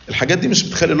 الحاجات دي مش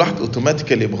بتخلي الواحد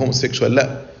اوتوماتيكالي يبقى هوموسيكشوال،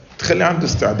 لا، بتخلي عنده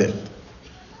استعداد.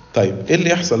 طيب ايه اللي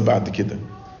يحصل بعد كده؟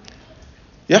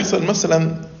 يحصل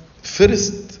مثلا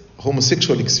first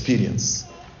homosexual experience،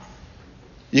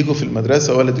 يجوا في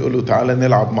المدرسة ولد يقول له تعالى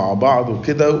نلعب مع بعض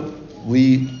وكده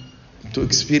to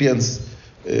experience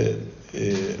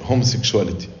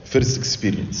homosexuality first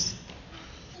experience.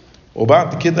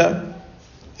 وبعد كده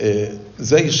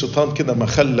زي الشيطان كده ما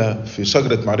خلى في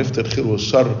شجرة معرفة الخير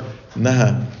والشر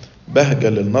انها بهجة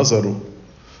للنظر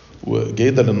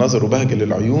وجيدة للنظر وبهجة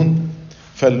للعيون،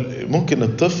 فممكن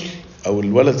الطفل او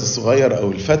الولد الصغير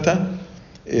او الفتى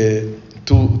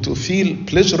to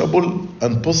feel pleasurable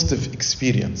and positive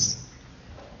experience،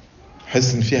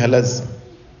 حس ان فيها لذة،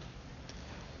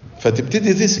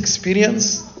 فتبتدي this experience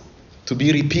to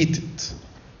be repeated.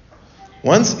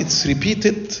 Once it's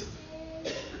repeated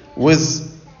with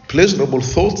pleasurable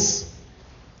thoughts،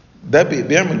 ده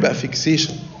بيعمل بقى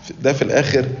fixation، ده في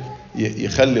الآخر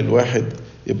يخلي الواحد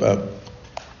يبقى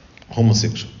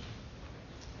homosexual.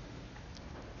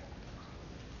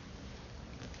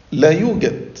 لا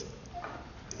يوجد،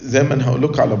 زي ما أنا هقول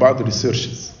لكم على بعض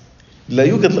الريسيرشز، لا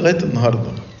يوجد لغاية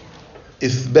النهاردة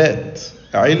إثبات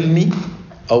علمي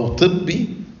أو طبي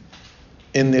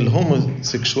إن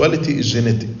الهوموسيكشواليتي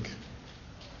الجينيتك.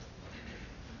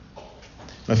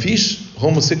 مفيش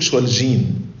هوموسيكشوال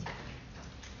جين.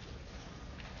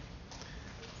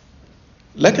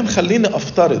 لكن خليني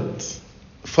أفترض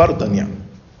فرضا يعني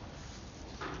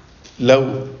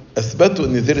لو أثبتوا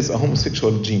إن there is a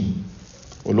homosexual gene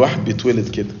والواحد بيتولد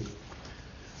كده،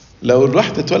 لو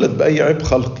الواحد اتولد بأي عيب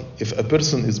خلقي if a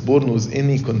person is born with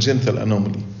any congenital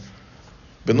anomaly،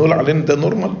 بنقول عليه ده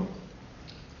نورمال؟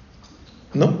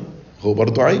 no، هو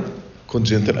برضو عيب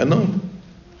congenital anomaly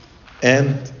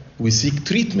and we seek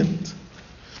treatment.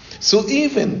 So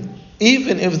even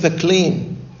if the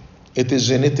claim it is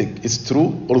genetic is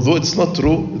true, although it's not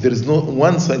true, there is no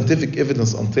one scientific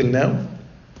evidence until now,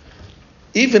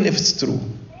 even if it's true,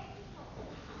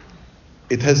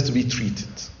 it has to be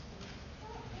treated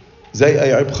زي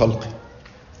أي عيب خلقي.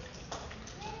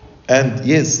 And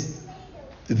yes,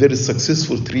 there is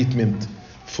successful treatment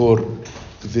for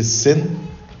this sin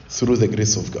through the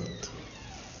grace of God.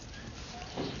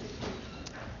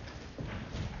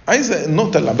 عايزة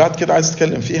النقطة اللي بعد كده عايز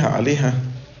أتكلم فيها عليها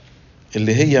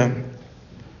اللي هي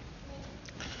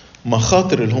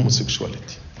مخاطر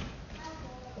الهوموسيكشواليتي.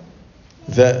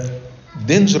 The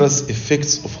dangerous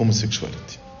effects of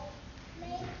homosexuality.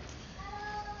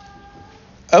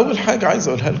 أول حاجة عايز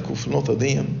أقولها لكم في النقطة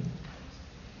دي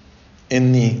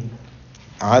إني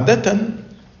عادة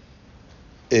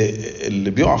اللي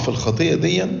بيقع في الخطية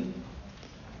دي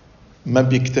ما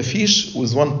بيكتفيش with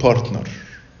one partner،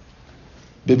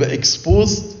 بيبقى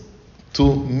exposed to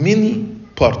many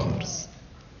partners.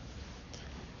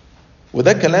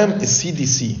 وده كلام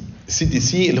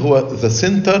الCDC اللي هو the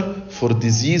Center for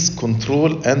Disease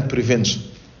Control and Prevention.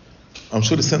 I'm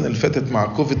sure السنة اللي فاتت مع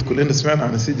كوفيد كلنا سمعنا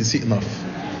عن الCDC enough.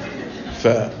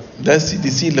 فده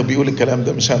الCDC اللي بيقول الكلام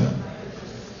ده مش أنا.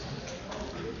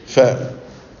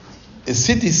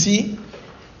 الCDC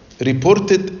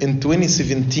reported in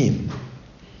 2017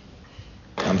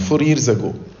 and 4 years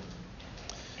ago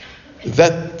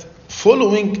that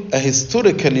following a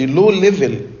historically low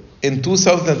level in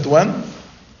 2001,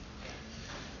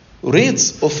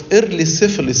 rates of early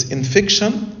syphilis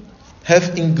infection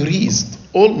have increased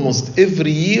almost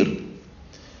every year,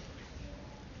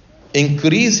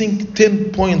 increasing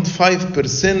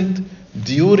 10.5%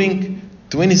 during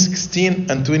 2016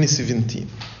 and 2017.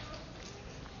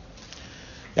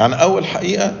 يعني أول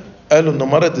حقيقة قالوا إن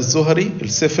مرض الزهري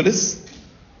السيفلس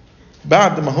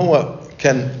بعد ما هو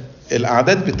كان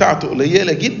الأعداد بتاعته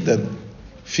قليلة جدا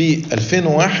في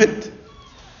 2001،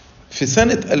 في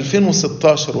سنة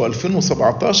 2016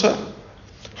 و2017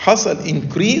 حصل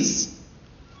increase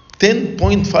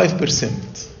 10.5%.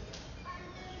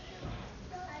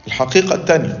 الحقيقة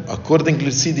الثانية according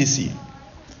to CDC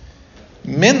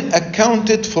men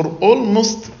accounted for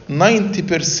almost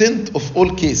 90% of all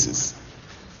cases.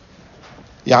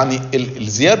 يعني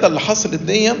الزيادة اللي حصلت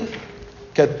دي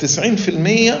كانت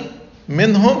 90%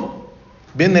 منهم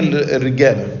بين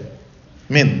الرجالة.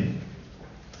 من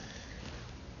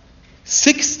 68%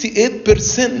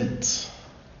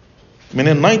 من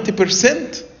ال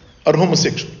 90% are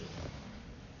homosexual.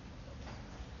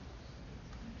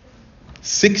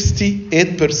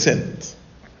 68%.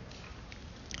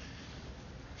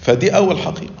 فدي أول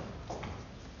حقيقة.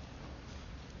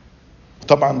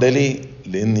 طبعا ده ليه؟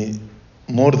 لأن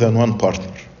more than one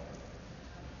partner.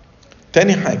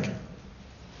 تاني حاجة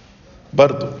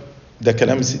برضو ده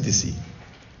كلام الCDC،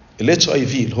 ال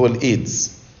HIV اللي هو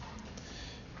الإيدز،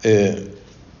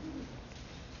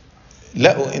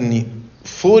 لقوا إن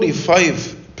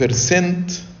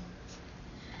 45%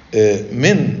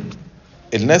 من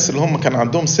الناس اللي هم كان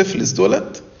عندهم سيفلس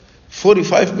دولت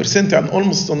 45% يعني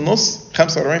almost النص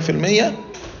 45%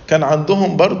 كان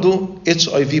عندهم برضو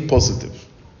HIV positive.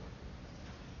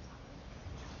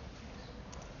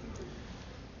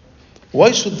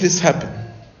 Why should this happen?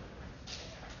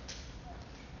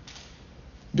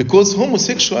 Because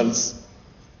homosexuals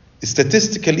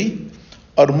statistically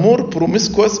are more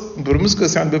promiscuous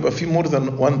يعني بيبقى فيه more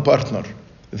than one partner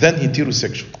than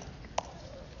heterosexual.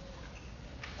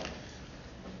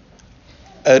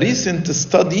 A recent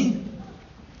study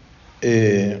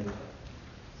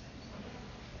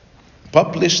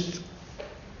published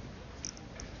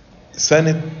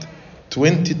سنة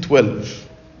 2012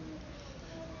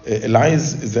 اللي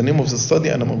عايز the name of the study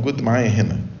أنا موجود معايا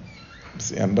هنا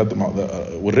بس يعني بعد ما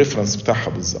والريفرنس بتاعها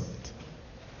بالظبط.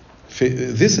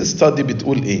 في this study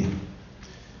بتقول إيه؟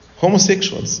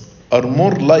 Homosexuals are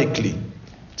more likely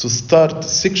to start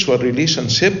sexual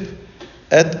relationship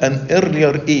at an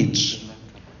earlier age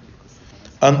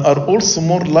and are also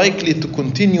more likely to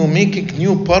continue making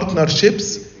new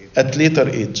partnerships at later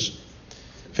age.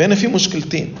 فهنا في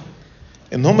مشكلتين،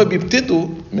 إن هما بيبتدوا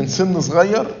من سن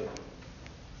صغير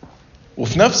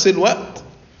وفي نفس الوقت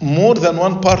more than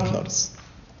one partners.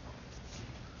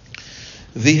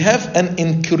 They have an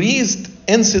increased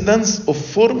incidence of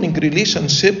forming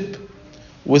relationship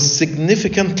with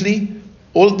significantly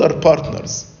older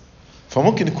partners.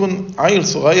 فممكن يكون عيل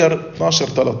صغير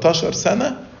 12-13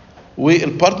 سنة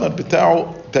والبارتنر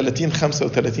بتاعه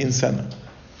 30-35 سنة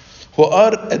who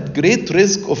are at great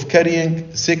risk of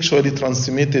carrying sexually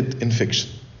transmitted infection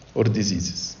or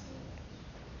diseases.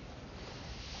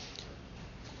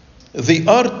 they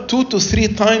are 2 to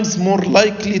 3 times more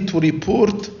likely to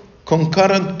report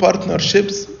concurrent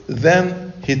partnerships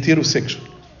than heterosexual.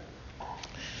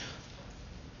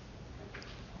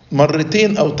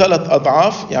 مرتين أو 3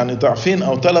 أضعاف، يعني ضعفين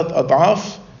أو 3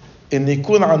 أضعاف إن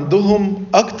يكون عندهم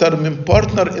أكتر من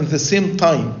partner in the same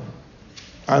time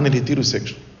عن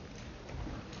الهيتيروسexual.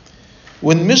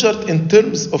 When measured in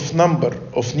terms of number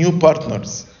of new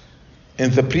partners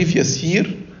in the previous year,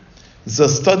 the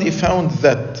study found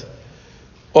that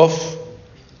of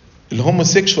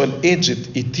homosexual aged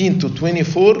 18 to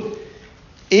 24,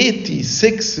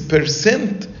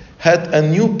 86% had a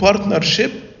new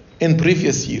partnership in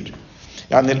previous year.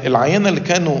 يعني العينة اللي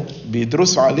كانوا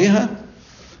بيدرسوا عليها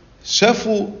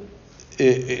شافوا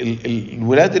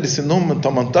الولاد اللي سنهم من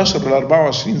 18 ل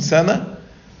 24 سنة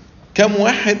كم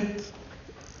واحد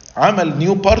عمل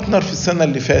نيو بارتنر في السنة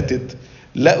اللي فاتت.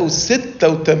 لقوا 86%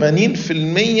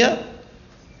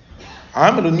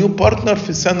 عملوا نيو بارتنر في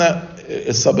السنة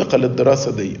السابقة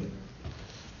للدراسة دي.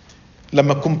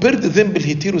 لما كومبيرد ذم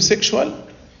بالهيتيروسexual،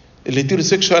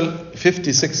 الهيتيروسexual 56%.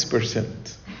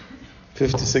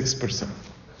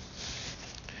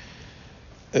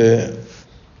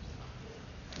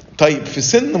 طيب في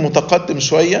سن متقدم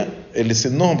شوية اللي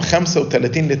سنهم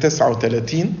 35 ل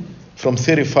 39 from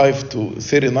 35 to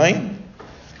 39،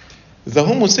 the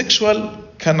homosexual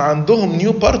كان عندهم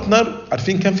نيو بارتنر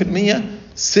عارفين كام في المية؟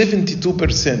 72%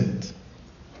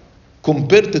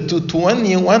 compared to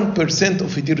 21%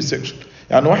 of heterosexual.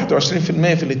 يعني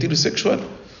 21% في الهيتيروسexual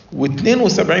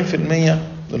و72%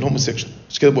 للهوموسexual.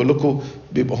 مش كده بقول لكم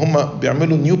بيبقى هم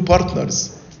بيعملوا نيو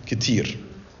بارتنرز كتير.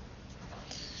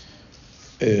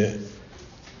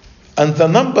 And the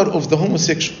number of the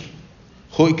homosexual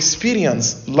who experience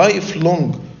lifelong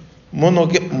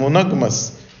monogamous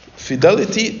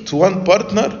fidelity to one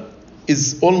partner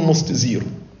is almost zero.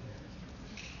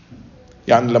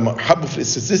 يعني لما حبوا في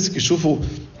الاستاتستيك يشوفوا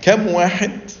كم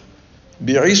واحد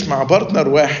بيعيش مع بارتنر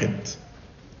واحد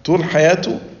طول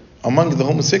حياته among the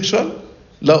homosexual،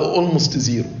 لقوا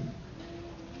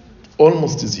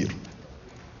almost zero.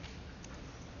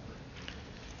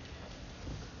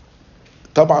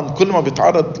 طبعا كل ما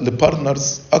بيتعرض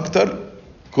لبارتنرز اكتر،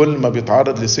 كل ما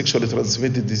بيتعرض لسيكشوالي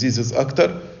ترانسميتد ديزيزز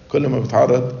اكتر، كل ما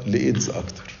بيتعرض لايدز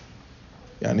اكتر.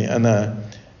 يعني انا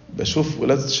بشوف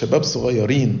ولاد شباب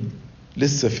صغيرين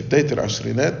لسه في بدايه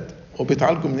العشرينات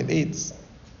وبيتعالجوا من الايدز.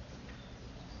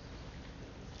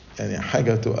 يعني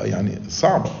حاجه تبقى يعني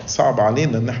صعب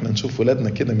علينا ان احنا نشوف ولادنا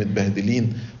كده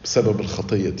متبهدلين بسبب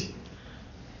الخطيه دي.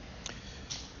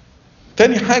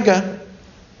 تاني حاجه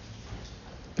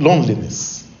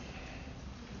loneliness.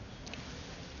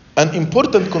 An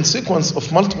important consequence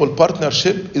of multiple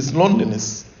partnership is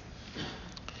loneliness.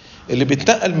 اللي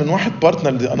بيتنقل من واحد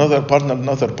بارتنر ل another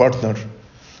partner.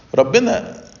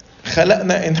 ربنا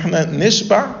خلقنا ان احنا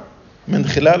نشبع من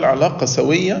خلال علاقة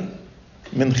سوية،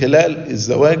 من خلال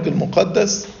الزواج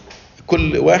المقدس،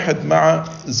 كل واحد مع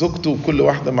زوجته وكل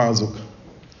واحدة مع زوجها.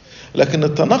 لكن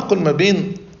التنقل ما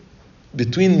بين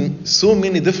between so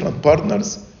many different partners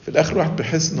في الآخر واحد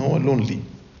بيحس إن هو lonely.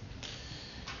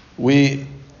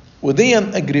 ودي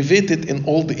aggravated in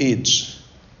old age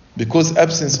because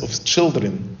absence of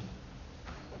children.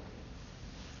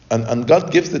 And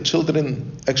God gives the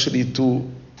children actually to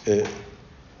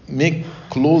make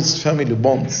close family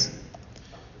bonds.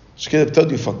 مش كده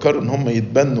ابتدوا يفكروا إن هم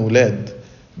يتبنوا ولاد،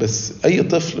 بس أي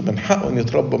طفل من حقه إن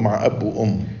يتربى مع أب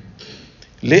وأم.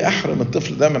 ليه أحرم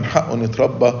الطفل ده من حقه إن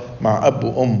يتربى مع أب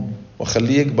وأم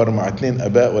وخليه يكبر مع 2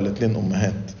 آباء ولا 2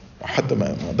 أمهات، وحتى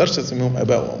ما اقدرش اسميهم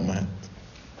آباء وأمهات.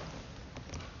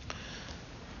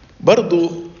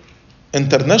 برضو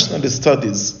international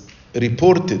studies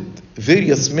reported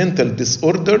various mental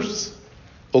disorders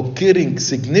occurring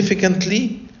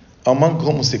significantly among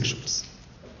homosexuals,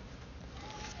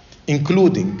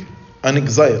 including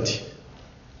anxiety,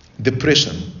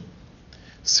 depression,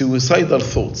 suicidal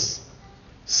thoughts,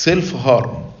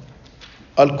 self-harm,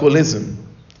 alcoholism,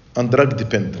 and drug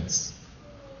dependence.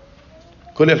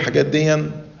 كل الحاجات دي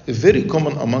very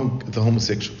common among the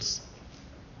homosexuals.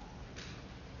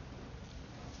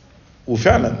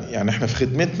 وفعلا يعني احنا في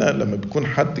خدمتنا لما بيكون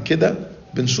حد كده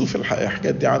بنشوف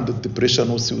الحاجات دي عنده الدبريشن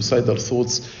والسويسايدال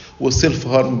ثوتس والسيلف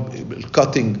هارم،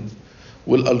 الكاتنج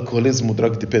والالكوهوليزم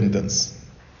ودراج ديبندنس.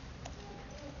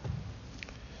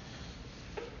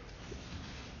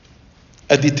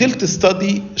 A detailed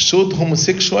study showed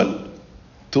homosexual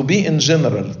to be in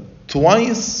general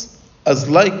twice as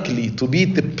likely to be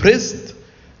depressed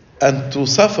and to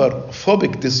suffer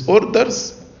phobic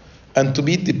disorders and to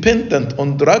be dependent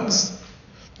on drugs,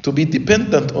 to be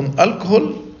dependent on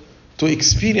alcohol, to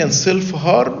experience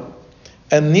self-harm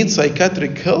and need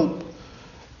psychiatric help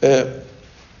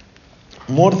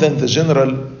more than the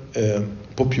general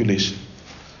population.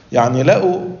 يعني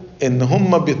لقوا ان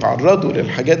هم بيتعرضوا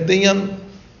للحاجات دي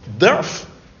ضعف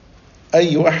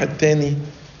اي واحد تاني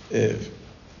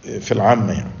في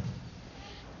العامة يعني.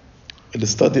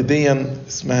 الاستادي دي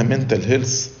اسمها mental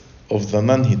health of the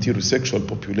non-heterosexual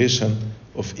population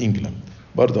of England.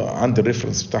 برضه عندي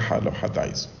الريفرنس بتاعها لو حد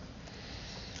عايزه.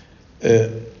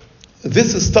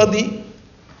 This study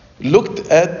looked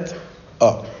at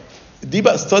دي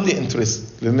بقى study interest،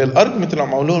 لان الارجمنت اللي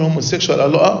عملوه الهوموسيكشوال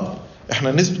قالوا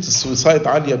احنا نسبة السويسايد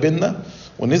عالية بينا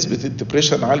ونسبة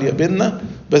الدبريشن عالية بينا،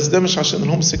 بس ده مش عشان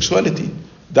الهوموسيكشواليتي،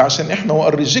 ده عشان احنا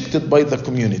we are rejected by the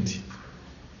community.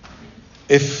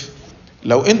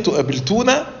 لو انتوا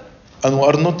قابلتونا and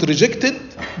we are not rejected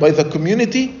by the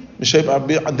community مش هيبقى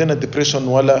عندنا depression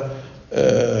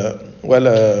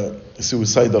ولا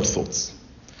suicidal thoughts.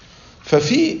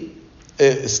 ففي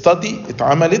study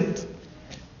اتعملت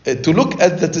to look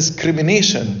at the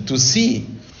discrimination to see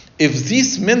if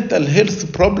these mental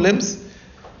health problems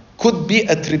could be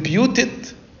attributed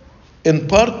in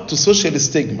part to social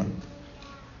stigma.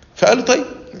 فقالوا طيب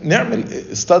نعمل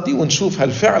study ونشوف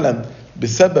هل فعلا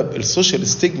بسبب السوشيال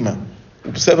ستيجما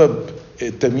وبسبب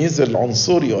التمييز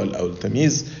العنصري او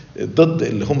التمييز ضد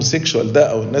الهوموسيكشوال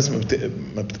ده او الناس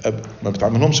ما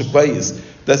بتعاملهمش كويس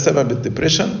ده سبب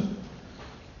الدبريشن.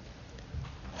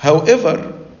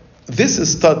 However, this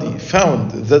study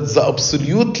found that the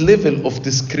absolute level of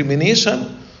discrimination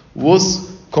was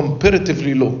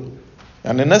comparatively low.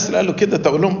 يعني الناس اللي قالوا كده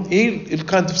تقول لهم ايه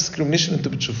الكايند اوف discrimination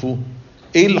انتوا بتشوفوه؟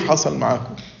 ايه اللي حصل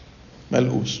معاكم؟ ما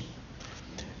لقوش.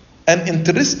 An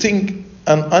interesting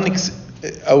and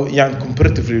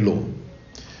comparatively low.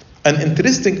 An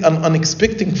interesting and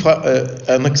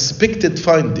unexpected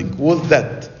finding was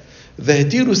that the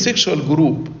heterosexual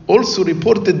group also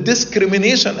reported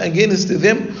discrimination against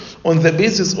them on the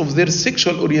basis of their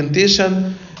sexual orientation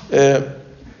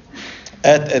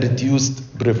at a reduced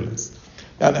prevalence.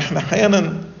 يعني احنا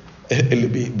احيانا اللي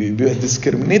بيبقى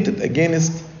discriminated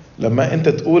against لما انت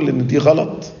تقول ان دي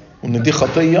غلط وان دي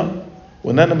خطيه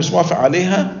وان انا مش موافق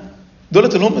عليها،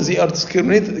 دولت اللي هم are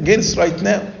discriminated against right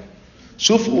now.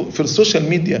 شوفوا في السوشيال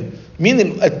ميديا مين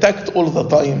اللي attacked all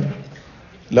the time.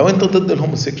 لو انت ضد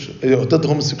الهوموسيكشوال ضد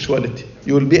homosexuality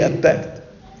you will be attacked.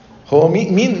 هو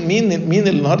مين اللي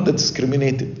النهارده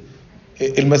discriminated؟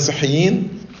 المسيحيين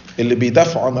اللي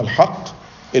بيدافعوا عن الحق،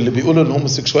 اللي بيقولوا ان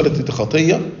الهوموسيكشواليتي دي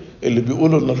خطيه، اللي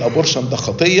بيقولوا ان الابورشن ده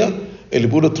خطيه، اللي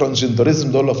بيقولوا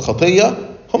الترانسجندرزم دول خطيه،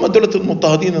 هم دولت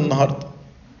المضطهدين النهارده.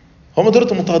 هم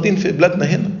دولت المضطهدين في بلادنا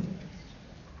هنا.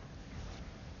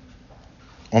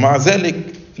 ومع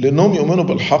ذلك لانهم يؤمنوا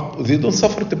بالحق they don't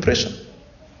suffer depression.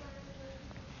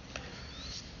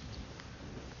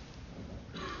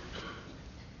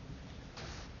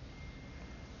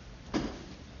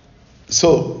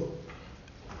 So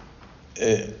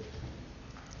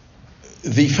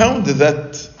they found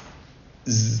that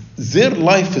their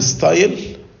lifestyle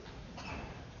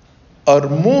are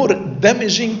more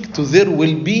damaging to their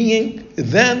well-being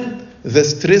than the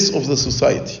stress of the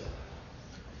society.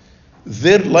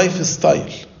 Their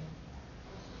lifestyle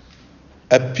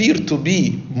appear to be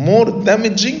more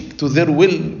damaging to their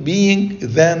well-being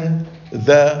than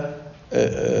the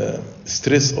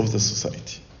stress of the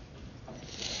society.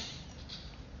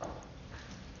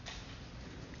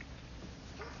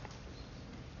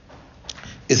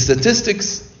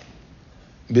 Statistics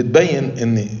بتبين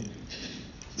ان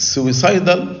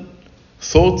suicidal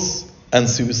thoughts and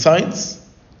suicides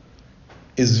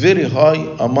is very high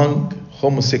among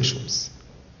homosexuals.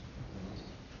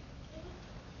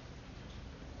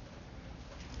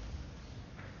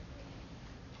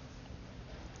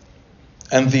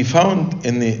 And they found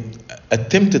in the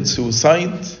attempted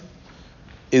suicide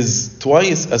is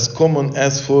twice as common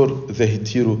as for the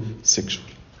heterosexual.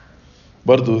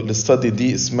 برضو الاستادي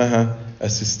دي اسمها A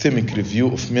Systemic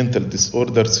Review of Mental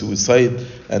Disorder, Suicide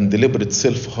and Deliberate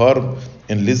Self-Harm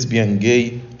in Lesbian,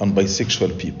 Gay and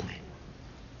Bisexual People.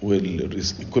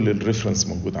 وكل الريفرنس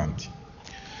موجود عندي.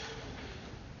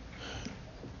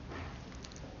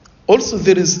 Also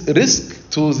there is risk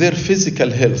to their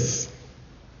physical health.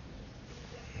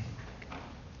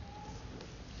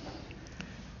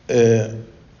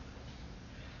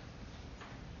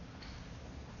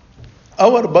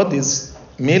 Our bodies,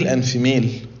 male and female,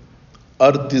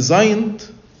 are designed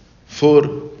for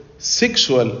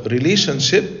sexual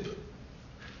relationship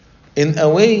in a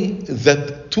way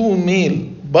that two male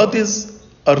bodies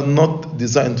are not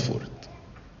designed for it.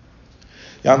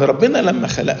 يعني ربنا لما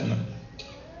خلقنا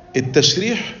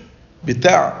التشريح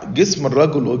بتاع جسم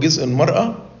الرجل وجسم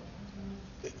المرأة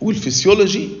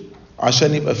والفسيولوجي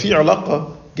عشان يبقى في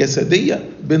علاقة جسدية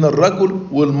بين الرجل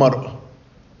والمرأة.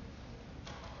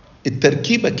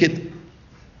 التركيبة كده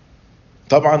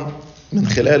طبعا من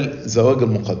خلال الزواج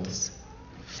المقدس،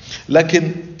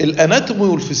 لكن الاناتومي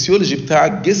والفسيولوجي بتاع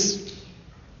الجسم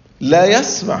لا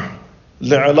يسمح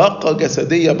لعلاقة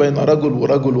جسدية بين رجل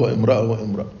ورجل وامرأة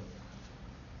وامرأة،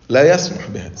 لا يسمح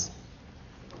بهذا.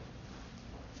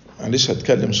 معلش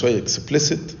هتكلم شوية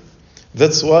explicit.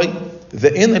 That's why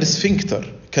the inner sphincter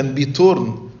can be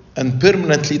torn and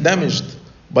permanently damaged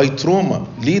by trauma,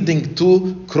 leading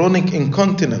to chronic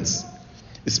incontinence,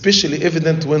 especially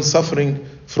evident when suffering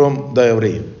from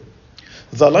diarrhea.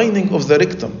 The lining of the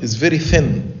rectum is very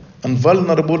thin and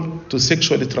vulnerable to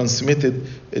sexually transmitted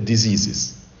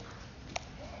diseases.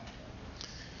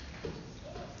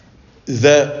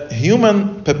 The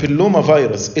human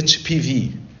papillomavirus,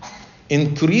 HPV,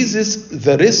 increases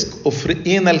the risk of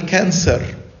anal cancer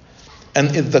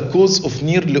and is the cause of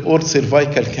nearly all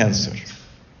cervical cancer.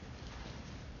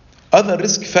 Other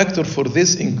risk factors for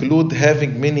this include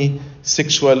having many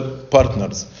sexual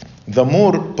partners. The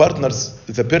more partners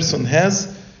the person has,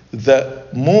 the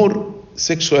more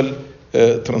sexual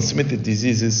transmitted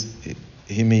diseases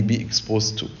he may be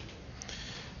exposed to.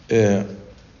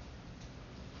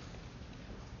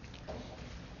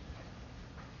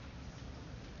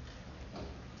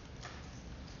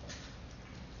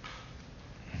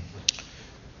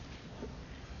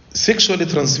 Sexually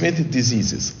transmitted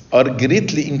diseases are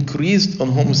greatly increased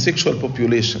on homosexual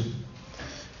population.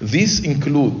 These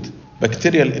include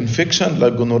bacterial infection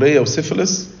like gonorrhea or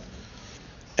syphilis,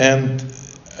 and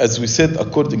as we said,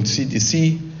 according to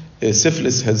CDC,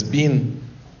 syphilis has been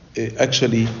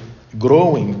actually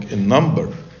growing in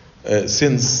number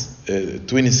since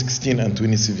 2016 and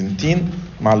 2017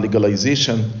 مع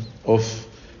legalization of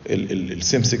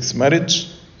same-sex marriage.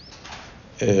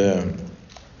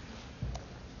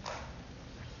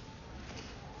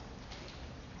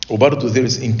 وبرضه there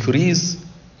is increase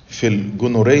في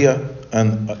الجونوريا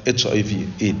and HIV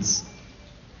AIDS.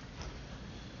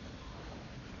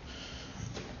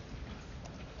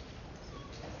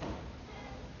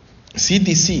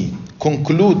 CDC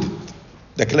concluded,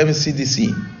 ده كلام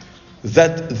CDC,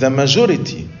 that the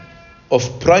majority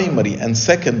of primary and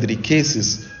secondary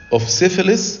cases of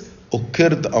syphilis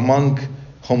occurred among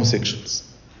homosexuals.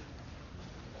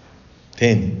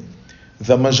 تاني,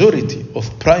 the majority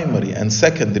of primary and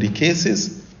secondary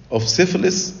cases of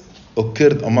syphilis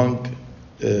occurred among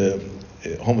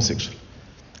homosexual.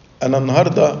 أنا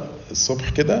النهاردة الصبح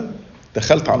كده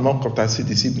دخلت على الموقع بتاع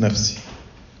CDC بنفسي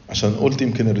عشان قلت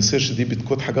يمكن الريسيرش دي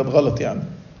بتكون حاجات غلط يعني،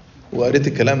 وقريت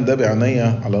الكلام ده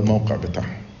بعناية على الموقع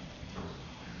بتاعهم.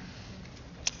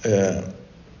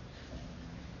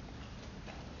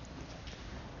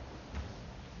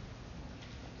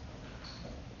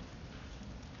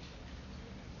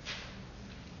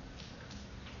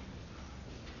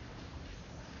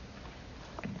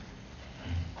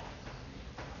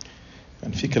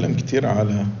 يعني في كلام كتير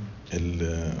على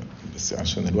بس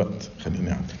عشان الوقت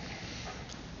خليني أعمل.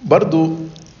 برضو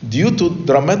due to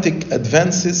dramatic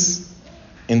advances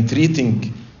in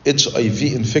treating HIV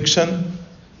infection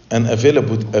and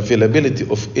availability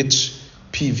of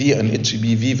HPV and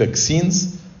HBV vaccines,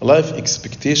 life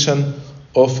expectation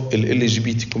of the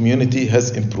LGBT community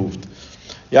has improved.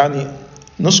 يعني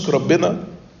نشكر ربنا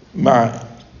مع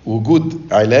وجود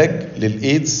علاج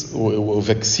للإيدز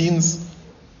وفاكسينز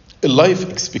اللايف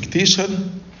اكسبكتيشن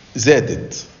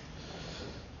زادت.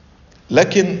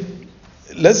 لكن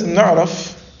لازم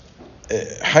نعرف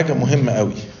حاجة مهمة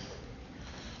قوي.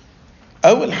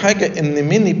 أول حاجة إن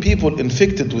many people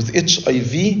infected with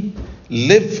HIV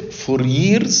live for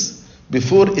years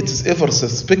before it is ever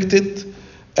suspected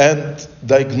and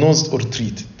diagnosed or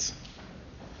treated.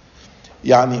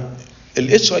 يعني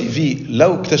ال HIV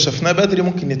لو اكتشفناه بدري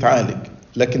ممكن يتعالج،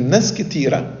 لكن ناس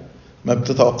كتيرة ما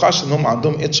بتتوقعش إنهم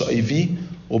عندهم HIV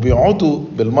وبيقعدوا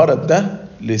بالمرض ده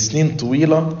لسنين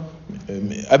طويلة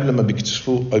قبل ما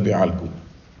بيكتشفوه أو بيعالجوه.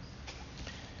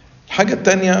 الحاجة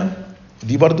التانية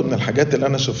دي برضو من الحاجات اللي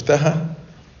أنا شفتها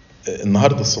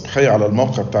النهاردة الصبحية على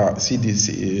الموقع بتاع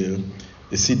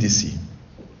CDC.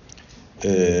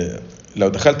 لو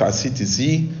دخلت على CDC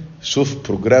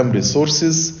شوف program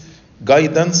resources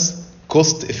guidance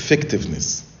cost effectiveness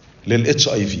لل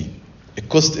HIV.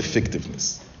 cost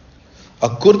effectiveness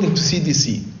according to CDC.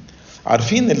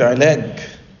 عارفين العلاج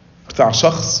بتاع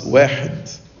شخص واحد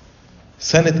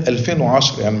سنة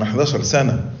 2010 يعني من 11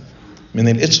 سنة من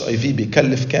ال HIV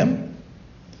بيكلف كام؟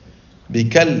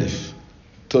 بيكلف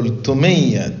 $379,668.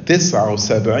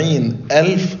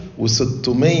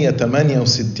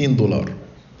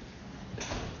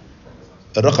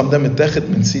 الرقم ده متاخد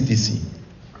من CDC.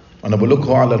 أنا بقول لكم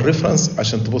هو على الريفرنس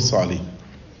عشان تبصوا عليه.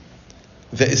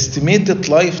 The estimated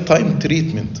lifetime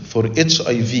treatment for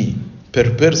HIV per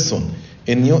person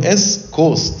in US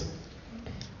cost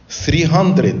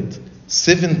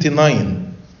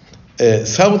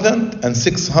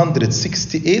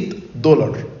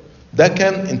 $379,668. ده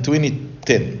كان in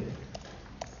 2010.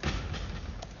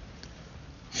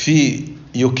 في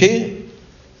UK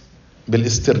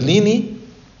بالاسترليني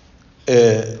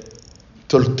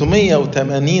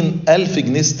 380,000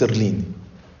 جنيه استرليني.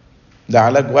 ده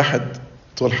علاج واحد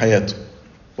طول حياته،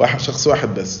 شخص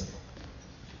واحد بس.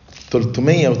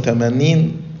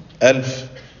 380,000.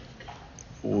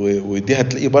 ودي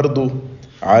هتلاقيه برضو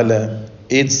على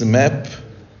AIDS map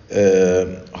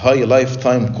high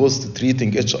lifetime cost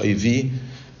treating HIV.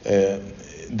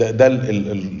 ده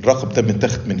الرقم ده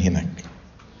متاخد من هناك.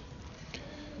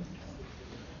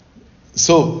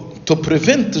 So to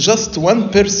prevent just one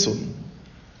person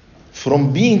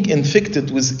from being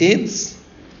infected with AIDS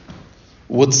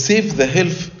would save the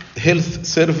health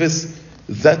service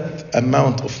that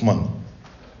amount of money.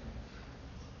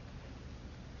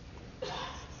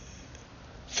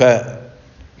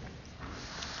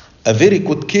 A very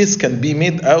good case can be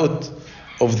made out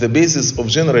of the basis of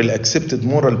generally accepted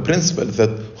moral principle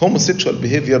that homosexual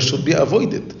behavior should be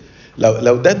avoided.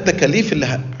 لو ده التكاليف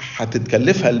اللي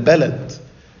هتتكلفها البلد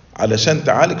علشان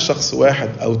تعالج شخص واحد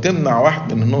او تمنع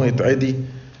واحد من انه يتعدي،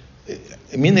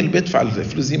 مين اللي بيدفع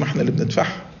الفلوس دي؟ ما احنا اللي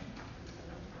بندفعها.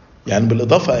 يعني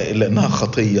بالاضافه الى انها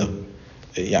خطيه،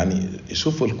 يعني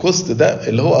شوفوا الكوست ده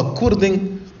اللي هو according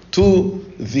to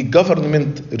the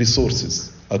government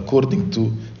resources according to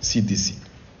CDC.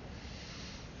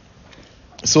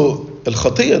 So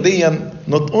الخطيه دي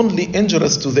not only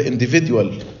injurious to the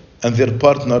individual and their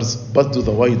partners but to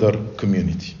the wider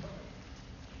community.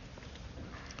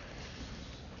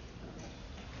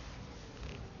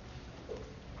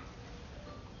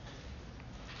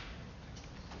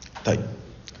 طيب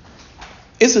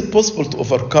is it possible to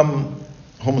overcome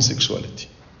homosexuality؟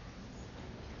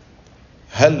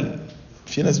 هل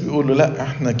في ناس بيقولوا لا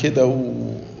احنا كده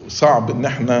وصعب ان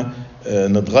احنا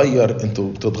نتغير،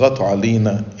 انتوا بتضغطوا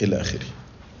علينا الى اخره.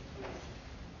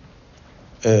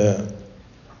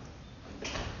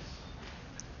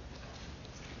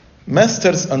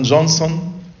 Masters and Johnson,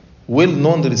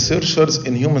 well-known researchers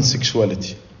in human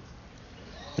sexuality,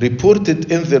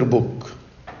 reported in their book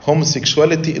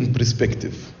Homosexuality in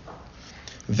Perspective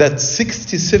that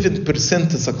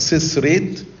 67% success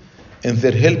rate in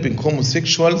their helping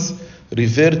homosexuals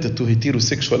revert to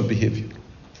heterosexual behavior.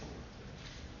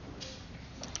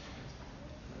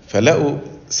 فلقوا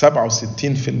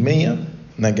 67%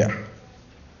 نجاح.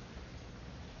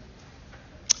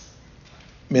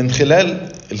 من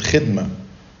خلال الخدمة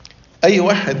أي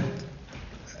واحد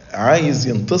عايز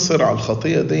ينتصر على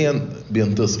الخطية دي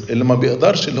بينتصر، اللي ما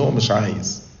بيقدرش اللي هو مش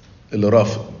عايز، اللي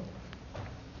رافض.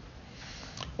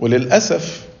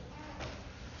 وللأسف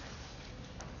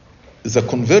the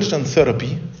conversion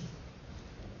therapy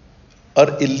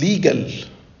are illegal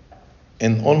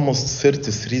in almost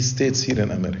 33 states here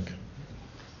in America.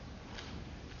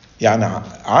 يعني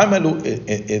عملوا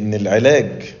ان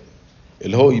العلاج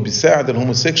اللي هو بيساعد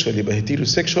الهوموسيكشوال يبقى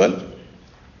هيتيروسيكشوال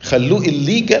خلوه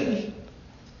illegal،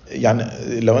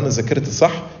 يعني لو انا ذاكرت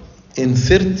صح in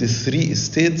 33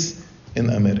 states in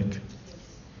America.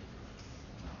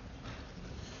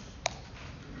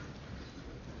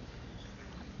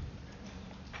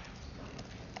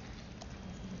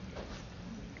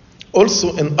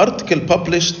 Also an article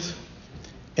published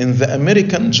in the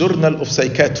American Journal of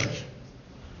Psychiatry.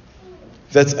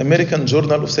 That's American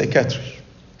Journal of Psychiatry.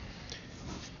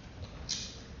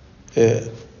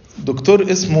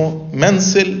 دكتور اسمه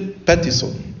مانسل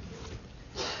باتيسون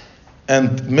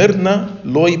and Myrna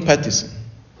Loy Pattison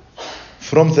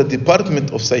from the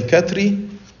Department of Psychiatry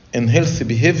and Health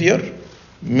Behavior,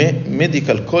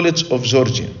 Medical College of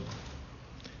Georgia,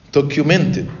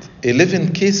 documented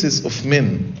 11 cases of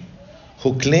men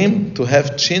who claim to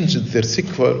have changed their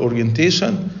sexual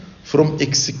orientation from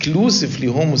exclusively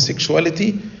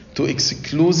homosexuality to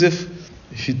exclusive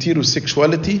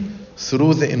heterosexuality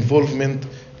through the involvement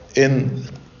in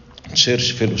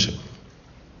church fellowship.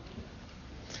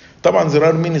 طبعا there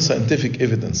are many scientific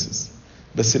evidences،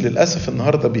 بس للأسف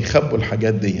النهاردة بيخبوا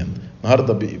الحاجات دي،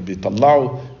 النهاردة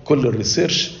بيطلعوا كل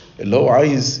الريسيرش اللي هو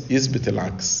عايز يثبت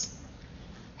العكس.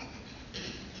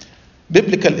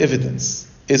 Biblical evidence.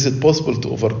 Is it possible to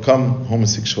overcome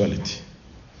homosexuality?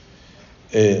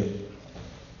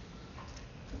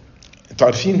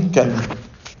 تعرفين كان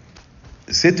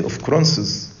city of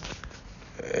Crohn's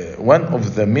one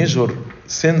of the major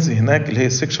sins هناك اللي هي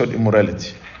sexual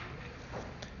immorality.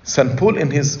 St. Paul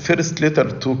in his first letter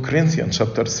to Corinthians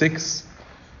chapter 6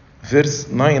 verse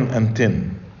 9 and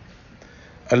 10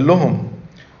 قال لهم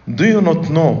do you not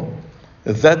know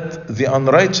that the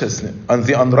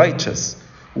unrighteous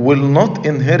will not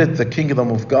inherit the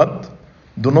kingdom of God?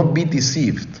 Do not be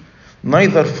deceived.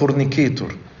 Neither fornicator,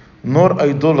 nor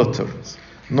idolaters,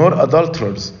 nor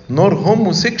adulterers, nor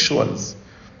homosexuals,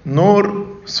 nor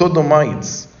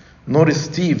sodomites, nor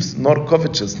thieves, nor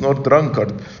covetous, nor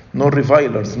drunkards, nor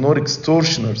revilers, nor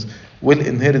extortioners will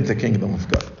inherit the kingdom of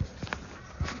God.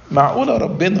 معقولة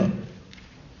ربنا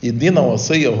يدينا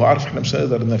وصية وهو عارف احنا مش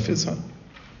هنقدر ننفذها؟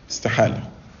 استحالة.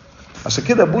 عشان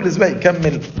كده بولس بقى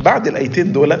يكمل بعد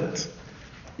الآيتين دولت،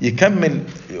 يكمل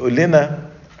يقول لنا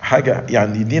حاجة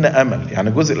يعني يدينا أمل. يعني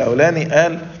الجزء الأولاني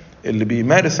قال اللي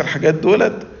بيمارس الحاجات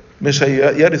دولت مش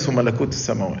هيرثوا ملكوت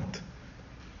السماوات.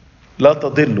 لا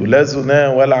تضلوا، لا زنا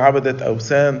ولا عبدة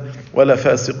أوثان ولا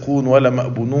فاسقون ولا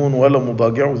مأبونون ولا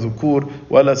مضاجع ذكور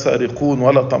ولا سارقون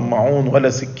ولا طمعون ولا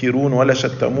سكيرون ولا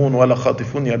شتمون ولا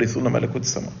خاطفون يرثون ملكوت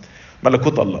السماوات،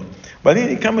 ملكوت الله. بعدين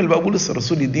يكمل بقى بولس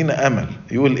الرسول يدينا أمل،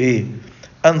 يقول إيه؟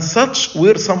 and such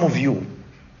were some of you.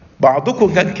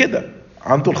 بعضكم كان كده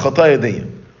عنده الخطايا دي.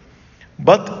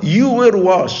 but you were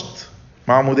washed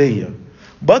معمودية.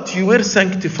 but you were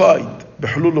sanctified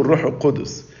بحلول الروح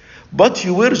القدس. but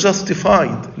you were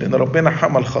justified لأن ربنا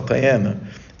حمل خطايانا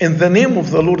in the name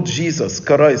of the Lord Jesus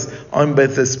Christ and by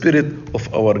the Spirit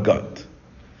of our God.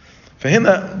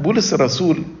 فهنا بولس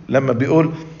الرسول لما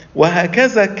بيقول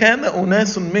وهكذا كان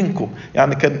أناس منكم،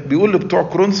 يعني كان بيقول لبتوع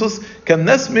كورنثوس كان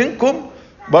ناس منكم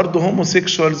برضه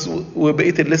هوموسيكشوالز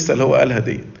وبقية الليستة اللي هو قالها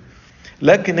دي،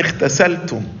 لكن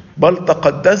اغتسلتم بل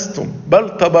تقدستم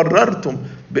بل تبررتم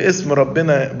باسم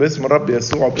ربنا، باسم الرب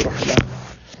يسوع بروح الله.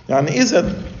 يعني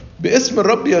إذن باسم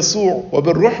الرب يسوع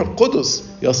وبالروح القدس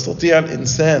يستطيع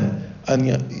الإنسان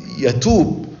أن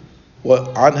يتوب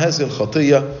عن هذه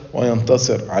الخطية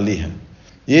وينتصر عليها.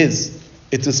 Yes,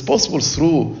 it is possible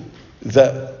through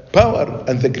the power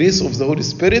and the grace of the Holy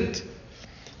Spirit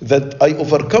that I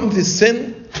overcome this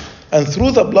sin, and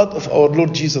through the blood of our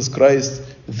Lord Jesus Christ,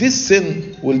 this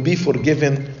sin will be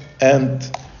forgiven and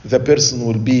the person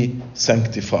will be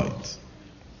sanctified.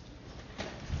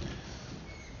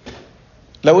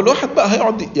 لو الواحد بقى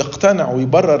هيقعد يقتنع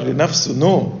ويبرر لنفسه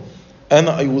no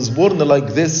أنا I was born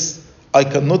like this I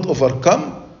cannot overcome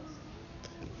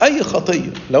أي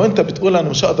خطية. لو أنت بتقول أنا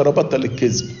مش هقدر أبطل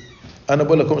الكذب، أنا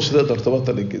بقول لك مش هتقدر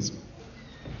تبطل الكذب.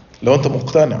 لو أنت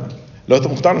مقتنع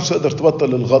مش هتقدر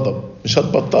تبطل الغضب، مش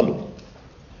هتبطله.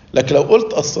 لكن لو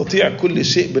قلت أستطيع كل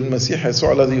شيء بالمسيح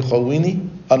يسوع الذي يقويني،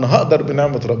 أنا هقدر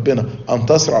بنعمة ربنا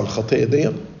أنتصر على الخطية دي،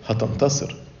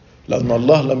 هتنتصر. لأن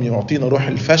الله لم يعطينا روح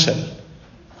الفشل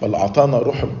بل أعطانا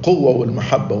روح القوة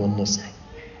والمحبة والنصح.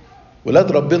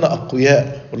 ولاد ربنا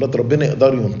أقوياء، ولاد ربنا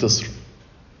يقدروا ينتصروا.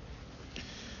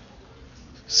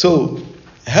 So,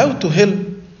 how to help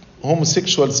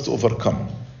homosexuals to overcome?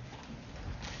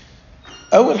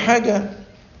 أول حاجة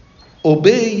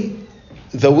obey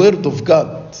the word of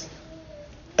God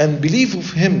and believe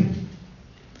of Him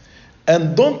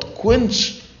and don't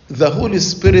quench the Holy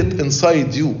Spirit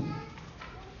inside you,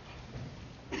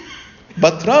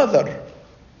 but rather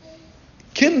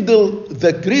kindle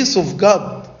the grace of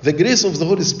God, the grace of the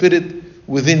Holy Spirit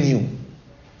within you.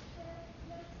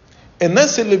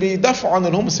 الناس اللي بيدافعوا عن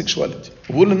الهوموسيكشواليتي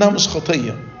وبيقولوا انها مش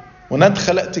خطيه وانا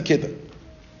اتخلقت كده،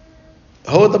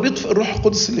 هو ده بيطفئ الروح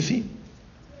القدس اللي فيه.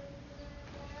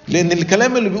 لان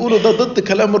الكلام اللي بيقوله ده ضد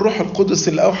كلام الروح القدس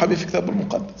اللي اوحى به في الكتاب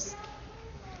المقدس.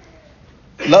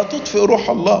 لا تطفئ روح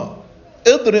الله،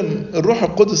 اضرم الروح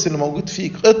القدس اللي موجود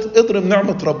فيك، اضرم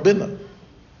نعمه ربنا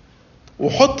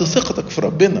وحط ثقتك في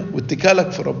ربنا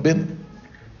واتكالك في ربنا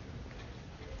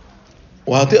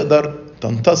وهتقدر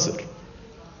تنتصر.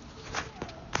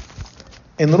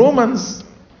 In Romans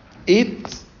 8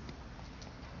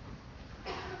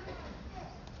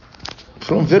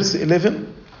 from verse 11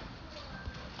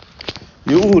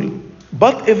 يقول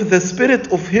but if the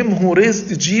spirit of him who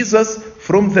raised Jesus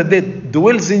from the dead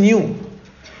dwells in you,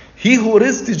 he who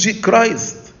raised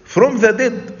Christ from the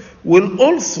dead will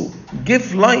also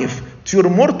give life to your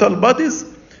mortal bodies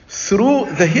through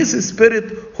his spirit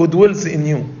who dwells in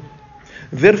you.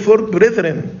 Therefore,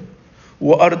 brethren,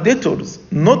 we are debtors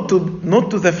not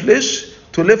to the flesh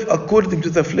to live according to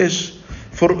the flesh.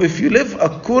 For if you live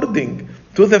according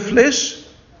to the flesh,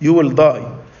 you will die.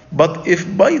 But if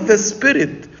by the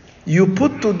Spirit you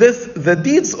put to death the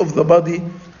deeds of the body,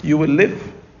 you will live.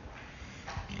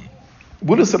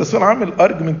 بولس الرسول عامل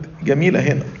argument جميلة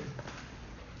هنا.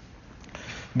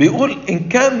 بيقول إن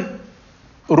كان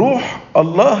روح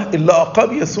الله اللي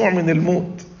أقام يسوع من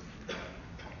الموت،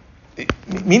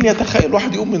 مين يتخيل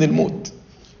واحد يقوم من الموت؟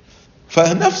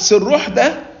 فنفس الروح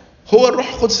ده هو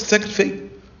الروح القدس الساكن فيا.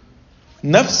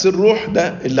 نفس الروح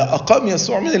ده اللي أقام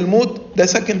يسوع من الموت ده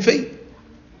ساكن فيا.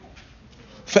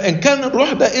 فإن كان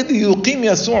الروح ده قدر يقيم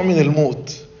يسوع من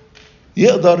الموت،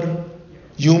 يقدر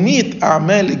يميت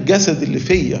أعمال الجسد اللي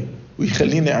فيا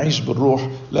ويخليني أعيش بالروح،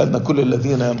 لأن كل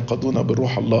الذين ينقضون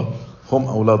بالروح الله هم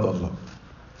أولاد الله.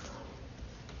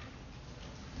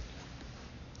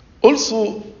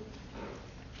 Also,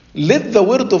 let the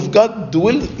word of God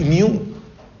dwell in you.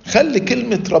 خلي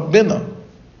كلمة ربنا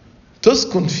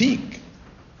تسكن فيك.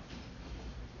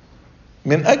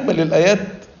 من أجمل الآيات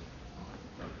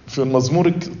في المزمور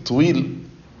الطويل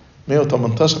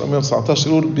 118 119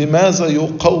 يقول: بماذا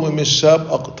يقوم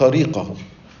الشاب طريقه؟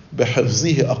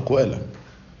 بحفظه أقواله.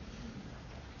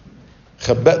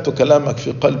 خبأت كلامك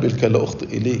في قلبي لكي لا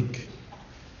أخطئ إليك.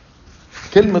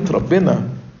 كلمة ربنا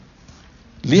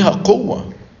ليها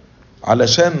قوة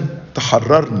علشان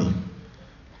تحررني.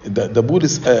 ده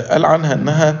بولس قال عنها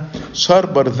انها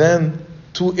sharper than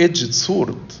two-edged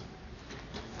sword.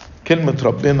 كلمة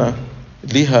ربنا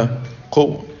ليها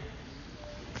قوة.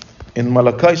 In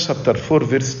Malachi chapter 4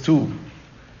 verse 2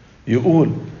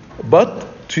 يقول: But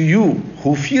to you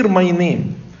who fear my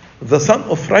name, the Son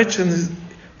of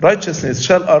righteousness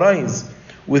shall arise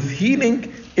with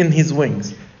healing in his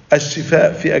wings,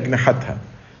 الشفاء في أجنحتها,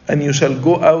 and you shall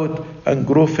go out and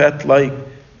grow fat like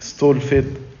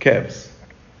stall-fed calves.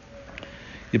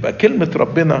 يبقى كلمة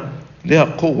ربنا لها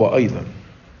قوة أيضا.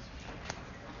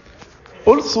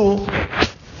 Also,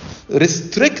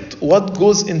 restrict what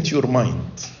goes into your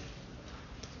mind.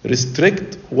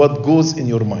 Restrict what goes in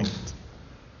your mind.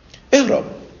 اهرب.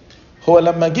 هو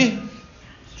لما جه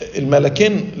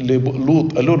الملكين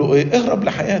للوط قالوا له ايه؟ اهرب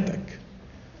لحياتك.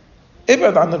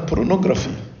 ابعد عن البورنوغرافي.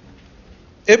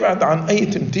 ابعد عن اي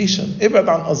تمتيشن. ابعد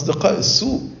عن اصدقاء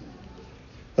السوء.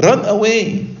 Run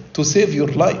away to save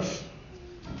your life.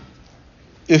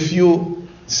 If you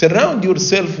surround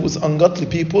yourself with ungodly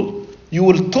people, you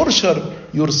will torture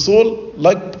your soul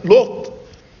like Lot.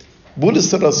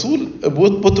 بطرس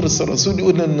الرسول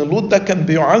يقول ان لوط ده كان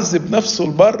بيعذب نفسه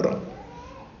لبره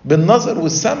بالنظر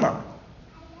والسمع.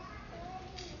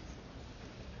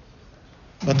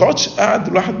 ما تقعدش قاعد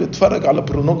الواحد بيتفرج على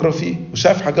بورنوغرافي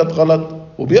وشاف حاجات غلط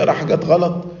وبيقرا حاجات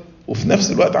غلط وفي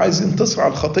نفس الوقت عايز ينتصر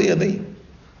على الخطيه دي.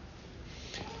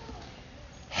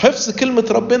 حفظ كلمة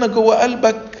ربنا جوه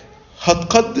قلبك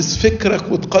هتقدس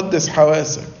فكرك وتقدس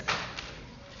حواسك.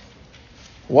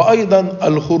 وأيضا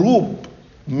الهروب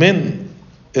من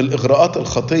الإغراءات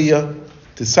الخطية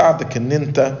تساعدك ان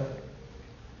انت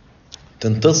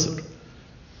تنتصر.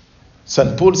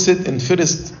 St. Paul said in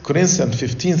 1 Corinthians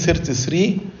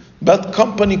 15:33, bad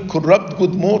company corrupt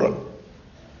good moral.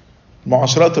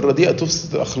 المعاشرات الرديئة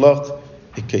تفسد الأخلاق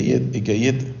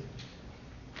الجيدة.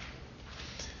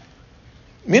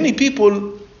 Many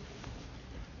people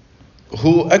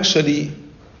who actually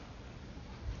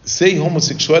say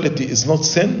homosexuality is not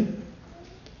sin,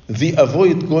 they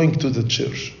avoid going to the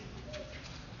church.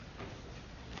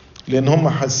 لأن هم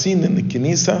حاسين إن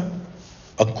الكنيسة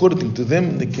according to them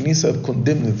إن الكنيسة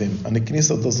condemn them and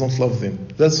الكنيسة does not love them.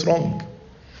 That's wrong.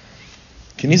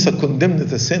 الكنيسة condemn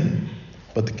the sin,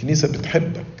 but الكنيسة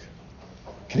بتحبك.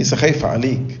 الكنيسة خايفة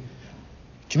عليك.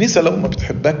 الكنيسة لو ما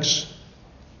بتحبكش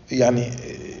يعني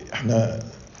احنا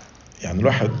يعني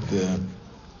الواحد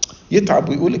يتعب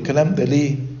ويقول الكلام ده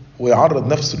ليه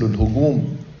ويعرض نفسه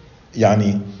للهجوم.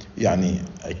 يعني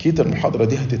اكيد المحاضرة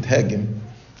دي هتتهاجم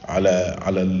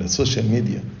على السوشيال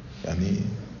ميديا. يعني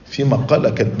في مقالة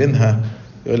كاتبينها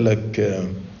يقول لك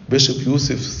بيشوب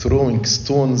يوسف throwing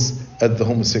stones at the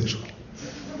homosexual.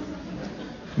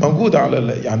 موجودة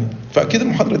على يعني فاكيد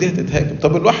المحاضرة دي هتتهاجم.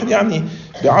 طب الواحد يعني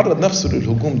بيعرض نفسه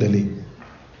للهجوم ده ليه؟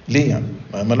 ليه يعني؟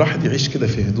 ما الواحد يعيش كده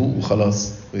في هدوء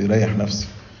وخلاص ويريح نفسه.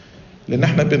 لأن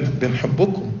احنا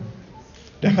بنحبكم.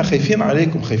 لأن احنا خايفين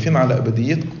عليكم، خايفين على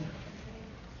أبديتكم.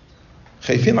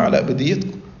 خايفين على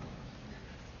أبديتكم.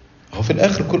 هو في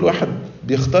الآخر كل واحد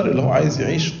بيختار اللي هو عايز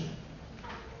يعيشه.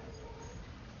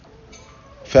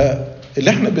 فاللي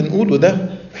احنا بنقوله ده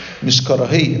مش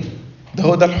كراهية،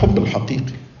 ده الحب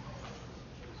الحقيقي.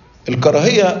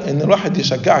 الكراهية ان الواحد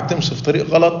يشجعك تمشي في طريق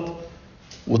غلط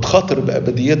وتخاطر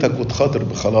بأبديتك وتخاطر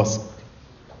بخلاصك.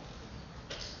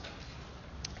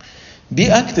 Be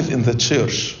active in the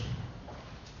church,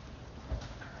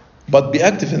 but be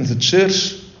active in the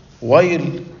church while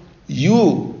you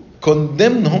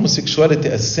condemn homosexuality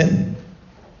as sin.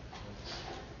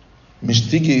 مش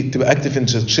تيجي تبقى active in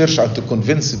the church and to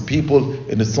convince people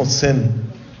and it's not sin.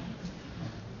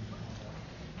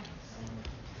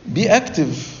 Be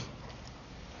active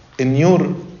in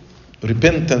your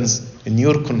repentance, in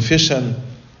your confession.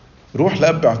 روح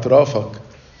لأب اعترافك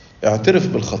اعترف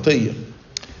بالخطية.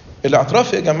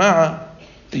 الاعتراف يا جماعة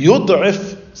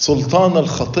يضعف سلطان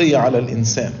الخطية على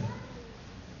الإنسان.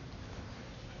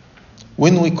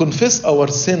 When we confess our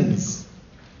sins,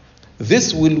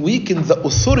 this will weaken the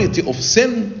authority of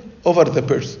sin over the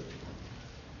person.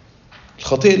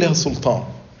 الخطية لها سلطان.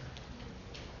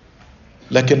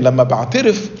 لكن لما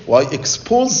بعترف و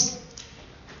expose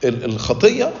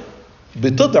الخطية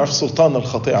بتضعف سلطان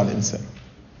الخطية على الإنسان.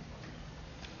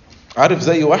 عارف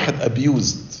زي واحد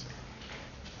abused،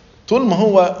 طول ما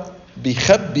هو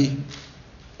بيخبي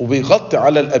وبيغطي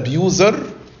على الابيوزر،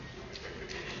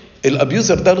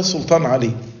 الابيوزر ده له سلطان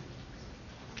عليه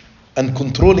and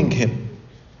controlling him.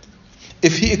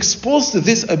 If he exposed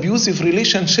this abusive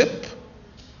relationship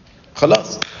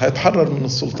خلاص هيتحرر من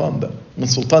السلطان ده، من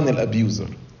سلطان الابيوزر.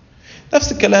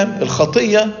 نفس الكلام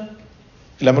الخطية،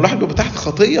 لما الواحد بيبقى تحت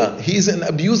خطية he is in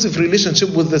abusive relationship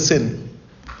with the sin.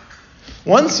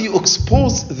 Once you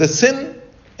expose the sin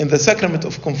in the sacrament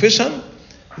of confession,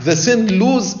 the sin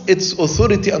lose its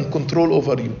authority and control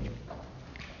over you.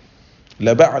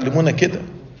 لا بقى علمونا كده،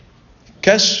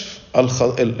 كشف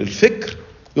الفكر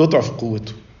يضعف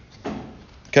قوته.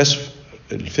 كشف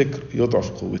الفكر يضعف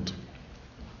قوته.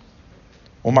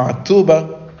 ومع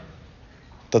التوبة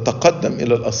تتقدم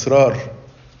إلى الأسرار،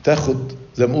 تاخد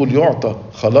زي ما نقول يعطى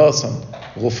خلاصا،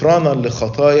 غفرانا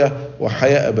لخطايا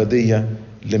وحياة أبدية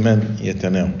لمن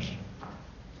يتناول.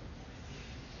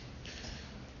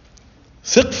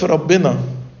 ثق في ربنا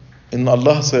إن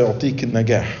الله سيعطيك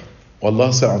النجاح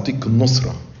والله سيعطيك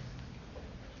النصرة.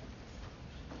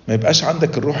 ما يبقاش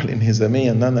عندك الروح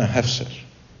الانهزامية إن أنا هفشل.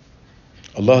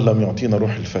 الله لم يعطينا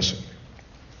روح الفشل.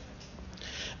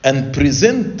 And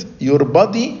present your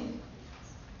body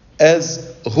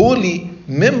as holy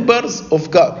members of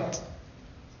God.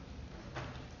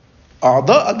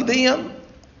 أعضاءك دي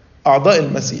أعضاء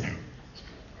المسيح.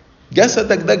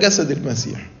 جسدك ده جسد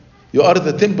المسيح. You are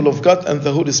the temple of God and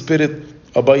the Holy Spirit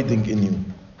abiding in you.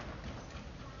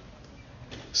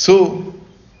 So,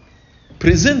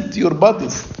 present your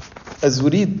bodies as we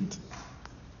read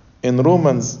in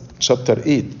Romans chapter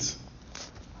 8.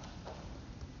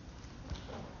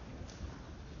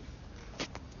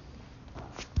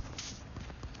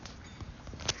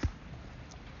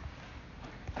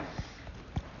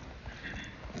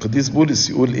 قديس بولس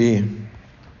يقول ايه؟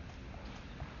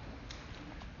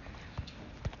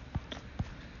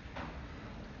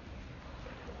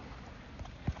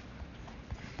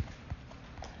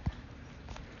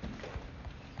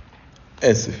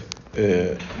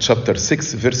 chapter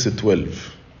 6 verse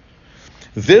 12.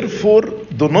 Therefore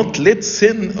do not let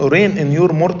sin reign in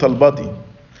your mortal body,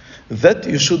 that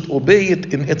you should obey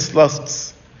it in its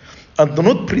lusts, and do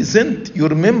not present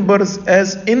your members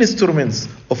as instruments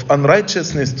of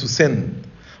unrighteousness to sin,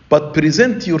 but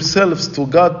present yourselves to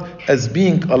God as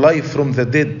being alive from the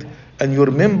dead, and your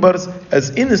members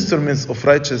as instruments of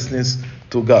righteousness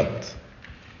to God.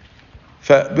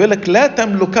 فبيقول لك لا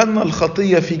تملكن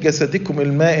الخطية في جسدكم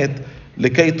المائت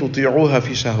لكي تطيعوها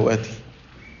في شهواتي.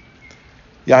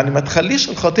 يعني ما تخليش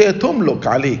الخطية تملك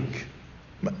عليك.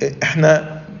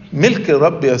 احنا ملك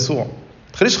الرب يسوع، ما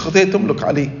تخليش الخطية تملك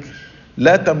عليك.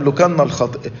 لا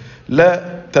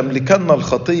تملكن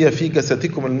الخطية في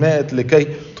جسدكم المائت لكي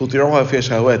تطيعوها في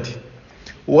شهواتي،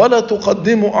 ولا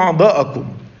تقدموا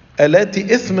أعضاءكم آلات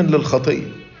إثم للخطية،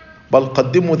 بل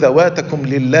قدموا ذواتكم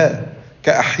لله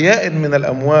كأحياء من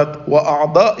الأموات،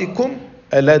 وأعضائكم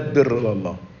آلات بر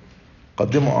لله.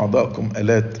 قدموا أعضاءكم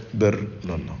آلات بر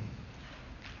لله.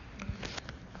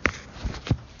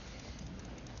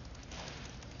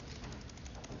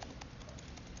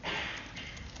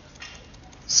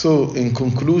 So in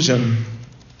conclusion,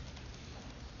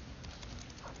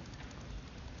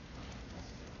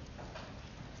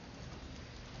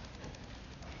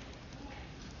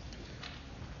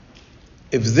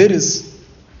 if there is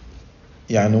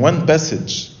one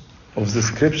passage of the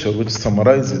scripture which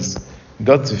summarizes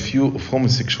God's view of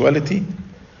homosexuality,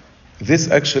 this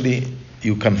actually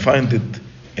you can find it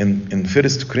in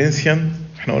 1 Corinthians,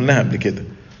 احنا قلناها قبل كده,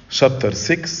 chapter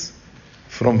 6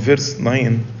 from verse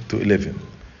 9 to 11.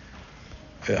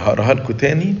 هقراها لكم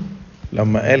تاني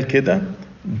لما قال كده: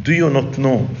 Do you not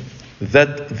know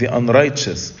that the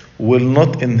unrighteous will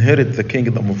not inherit the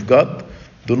kingdom of God?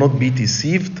 Do not be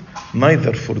deceived,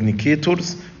 neither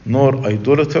fornicators, nor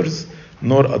idolaters,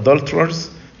 nor adulterers,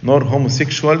 nor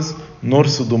homosexuals, nor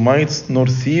sodomites, nor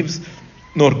thieves,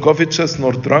 nor covetous,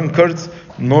 nor drunkards,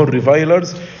 nor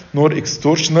revilers, nor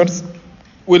extortioners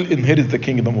will inherit the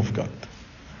kingdom of God.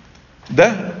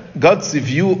 ده God's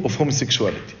view of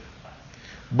homosexuality.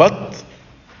 But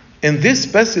in this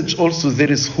passage also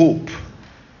there is hope.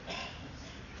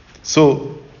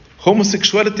 So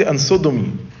Homosexuality and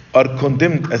sodomy are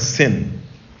condemned as sin.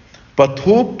 But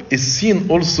hope is seen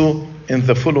also in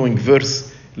the following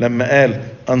verse. لما قال,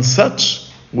 and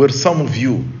such were some of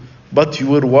you, but you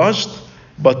were washed,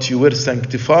 but you were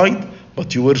sanctified,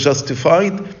 but you were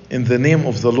justified in the name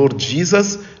of the Lord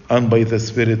Jesus and by the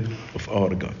Spirit of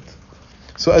our God.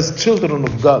 So as children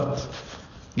of God,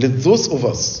 let those of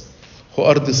us who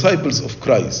are disciples of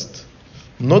Christ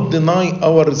not deny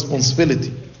our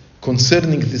responsibility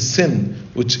concerning the sin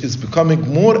which is becoming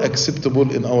more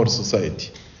acceptable in our society.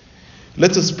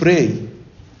 Let us pray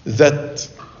that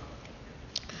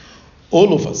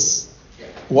all of us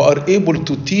who are able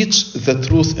to teach the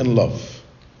truth in love,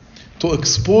 to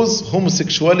expose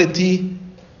homosexuality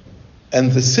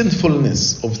and the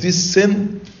sinfulness of this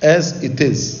sin as it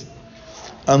is,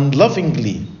 and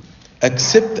lovingly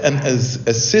accept and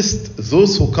assist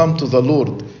those who come to the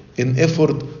Lord in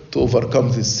effort to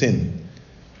overcome this sin,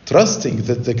 trusting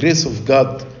that the grace of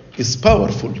God is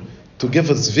powerful to give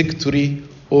us victory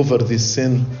over this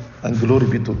sin, and glory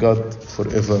be to God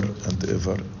forever and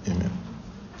ever. Amen.